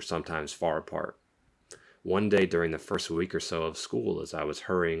to were sometimes far apart. One day during the first week or so of school, as I was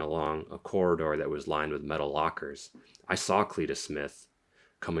hurrying along a corridor that was lined with metal lockers, I saw Cletus Smith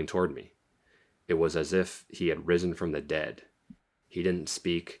coming toward me. It was as if he had risen from the dead. He didn't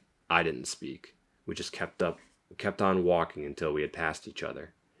speak, I didn't speak. We just kept on walking until we had passed each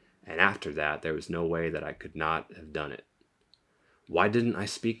other. And after that, there was no way that I could not have done it. Why didn't I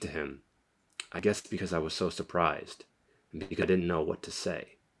speak to him? I guess because I was so surprised, and because I didn't know what to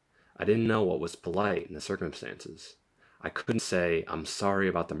say. I didn't know what was polite in the circumstances. I couldn't say, "I'm sorry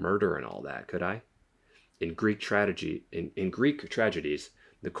about the murder and all that," could I? In Greek tragedies,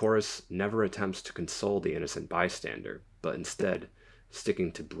 the chorus never attempts to console the innocent bystander, but instead,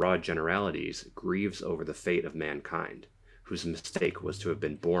 sticking to broad generalities, grieves over the fate of mankind, whose mistake was to have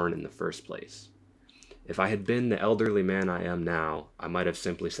been born in the first place. If I had been the elderly man I am now, I might have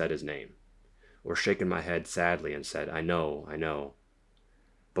simply said his name, or shaken my head sadly and said, "I know, I know."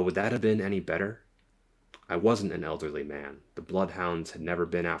 But would that have been any better? I wasn't an elderly man. The bloodhounds had never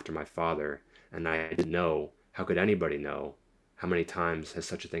been after my father, and I didn't know, how could anybody know, how many times has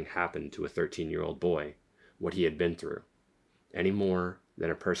such a thing happened to a 13-year-old boy, what he had been through, any more than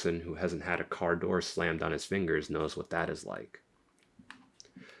a person who hasn't had a car door slammed on his fingers knows what that is like.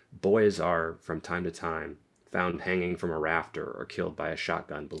 Boys are, from time to time, found hanging from a rafter or killed by a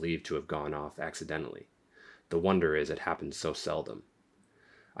shotgun believed to have gone off accidentally. The wonder is it happens so seldom.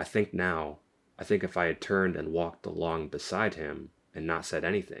 I think now, I think if I had turned and walked along beside him and not said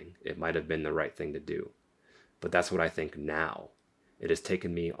anything, it might have been the right thing to do. But that's what I think now. It has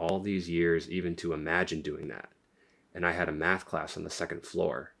taken me all these years even to imagine doing that. And I had a math class on the second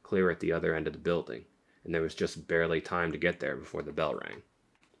floor, clear at the other end of the building, and there was just barely time to get there before the bell rang.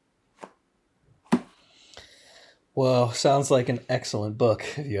 Well, sounds like an excellent book,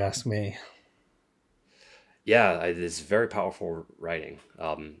 if you ask me. Yeah, it's very powerful writing.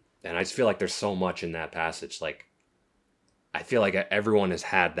 And I just feel like there's so much in that passage. Like, I feel like everyone has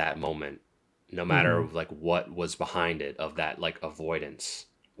had that moment, no matter Mhm. like what was behind it, of that like avoidance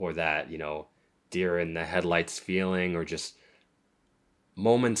or that, you know, deer in the headlights feeling, or just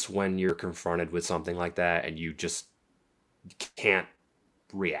moments when you're confronted with something like that and you just can't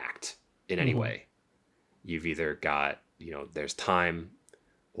react in any Mhm. way. You've either got, you know, there's time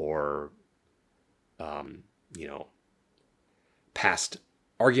or, um, you know, past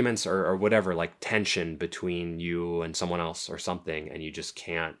arguments or whatever, like tension between you and someone else or something, and you just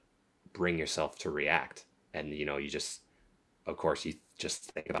can't bring yourself to react. And, you know, you just, of course, you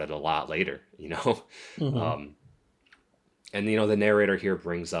just think about it a lot later, you know? Hmm. And, you know, the narrator here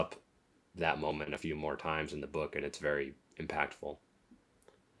brings up that moment a few more times in the book, and it's very impactful.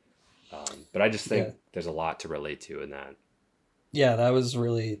 But I just Yeah. think there's a lot to relate to in that. Yeah, that was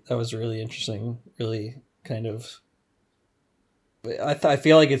really interesting. Really kind of I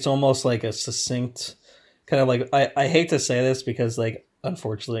feel like it's almost like a succinct kind of like I hate to say this because like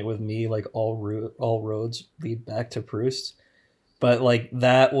unfortunately with me like all roads lead back to Proust, but like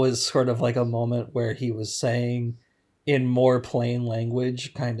that was sort of like a moment where he was saying in more plain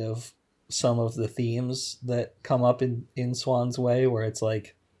language kind of some of the themes that come up in Swan's Way, where it's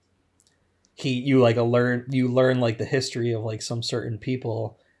like you learn like the history of like some certain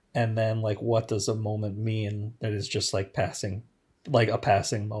people, and then like what does a moment mean that is just like passing, like a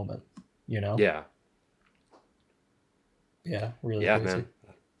passing moment, you know? Yeah. Yeah, really Yeah, crazy. man.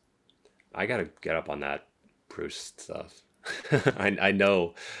 I gotta get up on that Proust stuff. I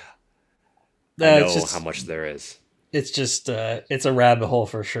know I It's know how just much there is. it's a rabbit hole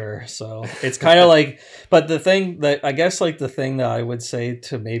for sure. So it's kind of like, but the thing that I guess like the thing that I would say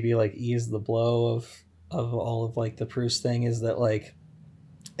to maybe like ease the blow of all of like the Proust thing is that like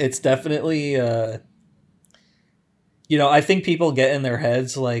it's definitely you know, I think people get in their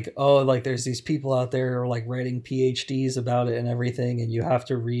heads like, oh, like there's these people out there who are like writing PhDs about it and everything, and you have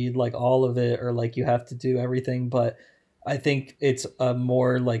to read like all of it or like you have to do everything. But I think it's a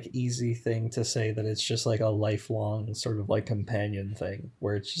more like easy thing to say that it's just like a lifelong sort of like companion thing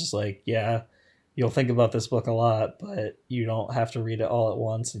where it's just like, yeah, you'll think about this book a lot, but you don't have to read it all at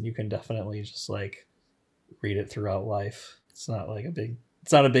once, and you can definitely just like read it throughout life.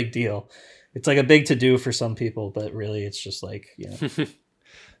 It's not a big deal. It's like a big to do for some people, but really it's just like, you know,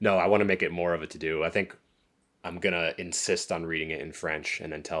 No, I want to make it more of a to do. I think I'm gonna insist on reading it in French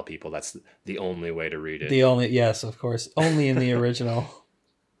and then tell people that's the only way to read it. the only, yes, of course, only in the original.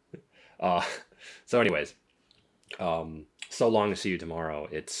 Uh, so, anyways, so long to see you tomorrow.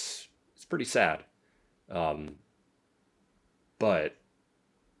 It's pretty sad, um, but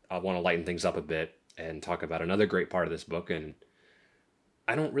I want to lighten things up a bit and talk about another great part of this book. And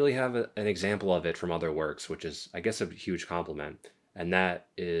I don't really have an example of it from other works, which is, I guess, a huge compliment. And that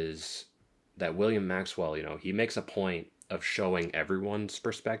is that William Maxwell, you know, he makes a point of showing everyone's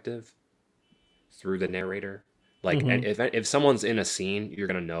perspective through the narrator. Like, and Hmm. if someone's in a scene, you're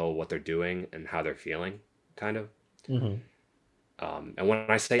gonna know what they're doing and how they're feeling, kind of. Hmm. And when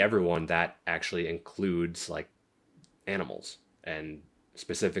I say everyone, that actually includes like animals and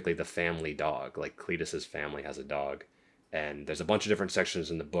specifically the family dog. Like Cletus's family has a dog, and there's a bunch of different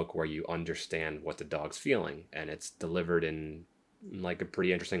sections in the book where you understand what the dog's feeling, and it's delivered in like a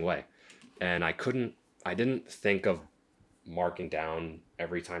pretty interesting way. And I didn't think of marking down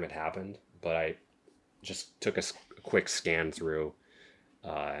every time it happened, but I just took a quick scan through,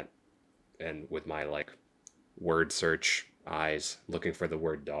 uh, and with my like word search eyes looking for the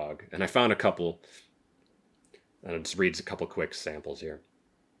word dog, and I found a couple. And I'll just read a couple quick samples here.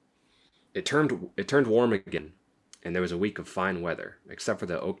 It turned warm again, and there was a week of fine weather. Except for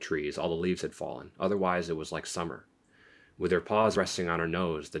the oak trees, all the leaves had fallen. Otherwise, it was like summer. With her paws resting on her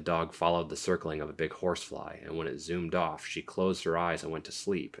nose, the dog followed the circling of a big horsefly, and when it zoomed off, she closed her eyes and went to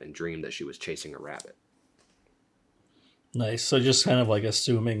sleep and dreamed that she was chasing a rabbit. Nice. So just kind of like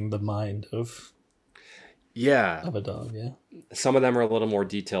assuming the mind Yeah, of a dog. Yeah. some of them are a little more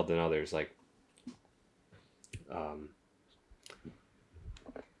detailed than others. Like, um,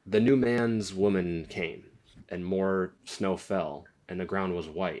 the new man's woman came, and more snow fell, and the ground was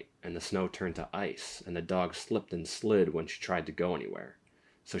white, and the snow turned to ice, and the dog slipped and slid when she tried to go anywhere.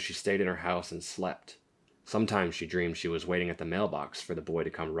 So she stayed in her house and slept. Sometimes she dreamed she was waiting at the mailbox for the boy to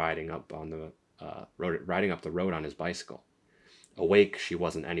come riding up the road on his bicycle. Awake, she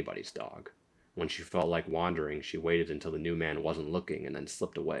wasn't anybody's dog. When she felt like wandering, she waited until the new man wasn't looking and then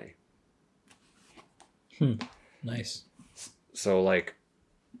slipped away. Hmm. Nice. So like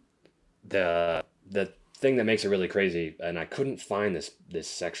the thing that makes it really crazy, and I couldn't find this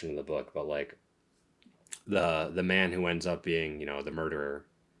section of the book, but like the man who ends up being, you know, the murderer,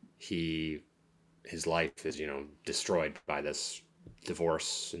 he his life is, you know, destroyed by this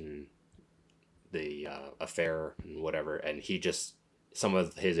divorce and the affair and whatever, and he just, some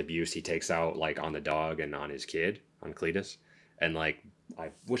of his abuse he takes out like on the dog and on his kid, on Cletus. And like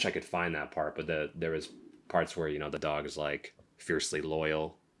I wish I could find that part, but there was parts where, you know, the dog is like fiercely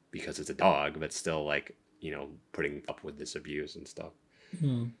loyal because it's a dog, but still like, you know, putting up with this abuse and stuff.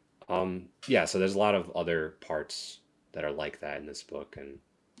 Hmm. Yeah, so there's a lot of other parts that are like that in this book, and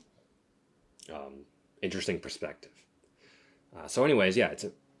interesting perspective. So anyways, yeah,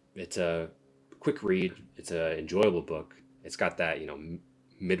 it's a quick read. It's an enjoyable book. It's got that,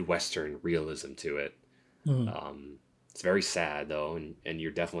 Midwestern realism to it. It's very sad though, and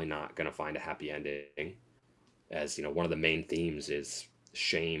you're definitely not going to find a happy ending, as one of the main themes is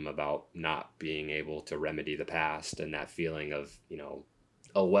shame about not being able to remedy the past, and that feeling of,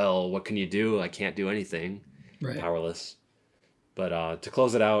 oh well, what can you do? I can't do anything. Right. Powerless. But to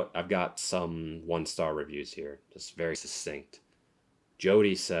close it out, I've got some 1-star reviews here, just very succinct.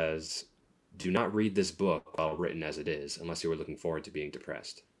 Jody says, "Do not read this book while written as it is, unless you are looking forward to being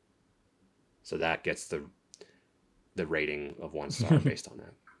depressed." So that gets the rating of 1 star based on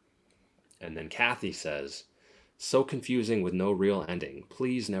that. And then Kathy says, "So confusing with no real ending.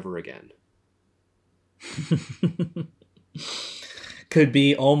 Please never again." Could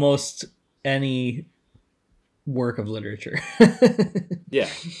be almost any work of literature. Yeah,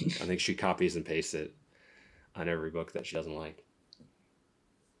 I think she copies and pastes it on every book that she doesn't like.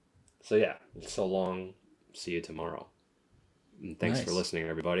 So yeah, so long. See you tomorrow. And thanks for listening,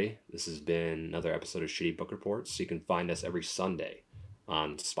 everybody. This has been another episode of Shitty Book Reports. You can find us every Sunday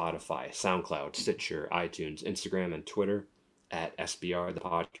on Spotify, SoundCloud, Stitcher, iTunes, Instagram, and Twitter at SBR the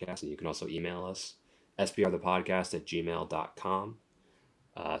Podcast. And you can also email us, sbrthepodcast@gmail.com.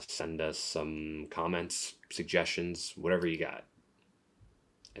 Send us some comments, suggestions, whatever you got.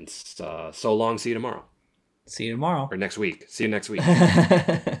 And so long. See you tomorrow. See you tomorrow. Or next week. See you next week.